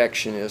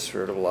 Affection is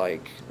sort of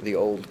like the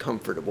old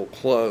comfortable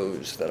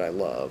clothes that I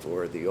love,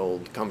 or the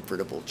old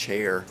comfortable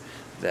chair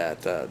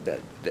that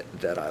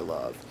I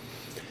love.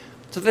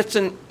 So that's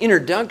an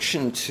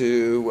introduction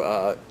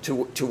to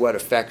what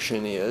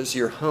affection is.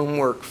 Your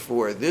homework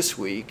for this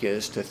week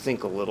is to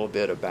think a little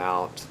bit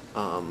about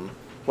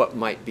what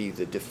might be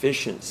the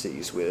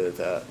deficiencies with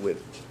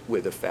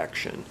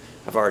affection.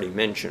 I've already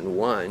mentioned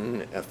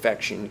one.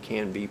 Affection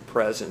can be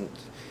present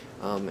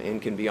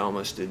and can be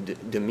almost a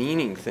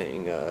demeaning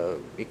thing.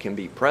 It can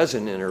be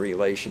present in a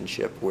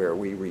relationship where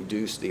we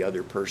reduce the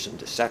other person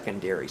to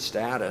secondary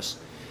status.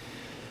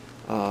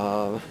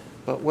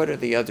 But what are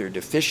the other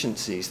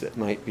deficiencies that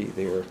might be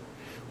there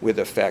with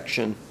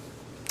affection?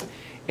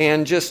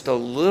 And just a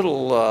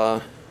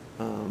little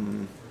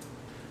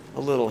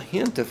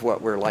hint of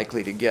what we're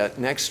likely to get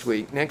next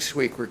week. Next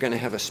week we're going to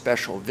have a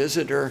special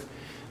visitor,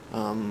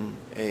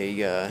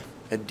 a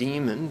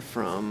demon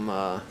from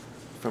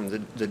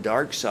the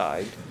dark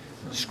side.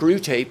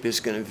 Screwtape is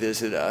going to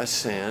visit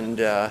us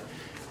and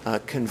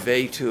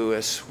convey to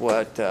us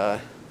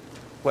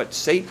what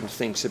Satan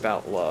thinks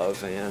about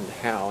love, and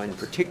how, in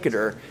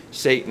particular,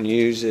 Satan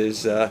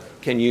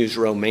can use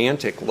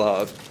romantic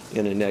love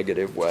in a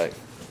negative way.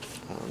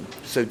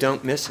 So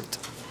don't miss it.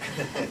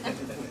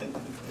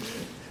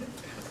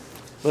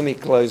 Let me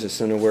close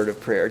this in a word of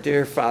prayer.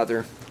 Dear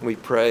Father, we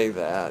pray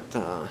that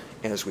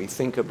as we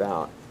think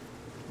about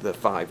the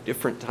 5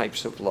 different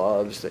types of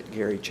loves that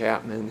Gary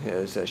Chapman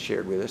has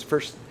shared with us,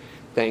 first,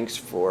 thanks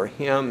for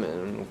him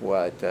and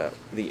what the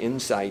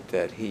insight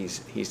that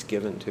he's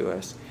given to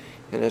us.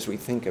 And as we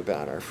think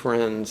about our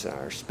friends,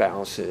 our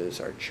spouses,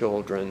 our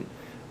children,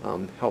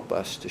 help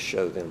us to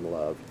show them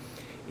love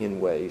in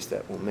ways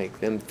that will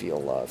make them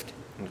feel loved.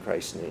 In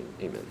Christ's name,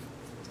 amen.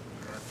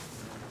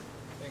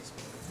 Thanks.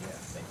 Yeah,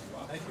 thank you,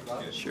 Bob. Thank you,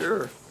 Bob.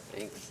 Sure.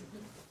 Thanks.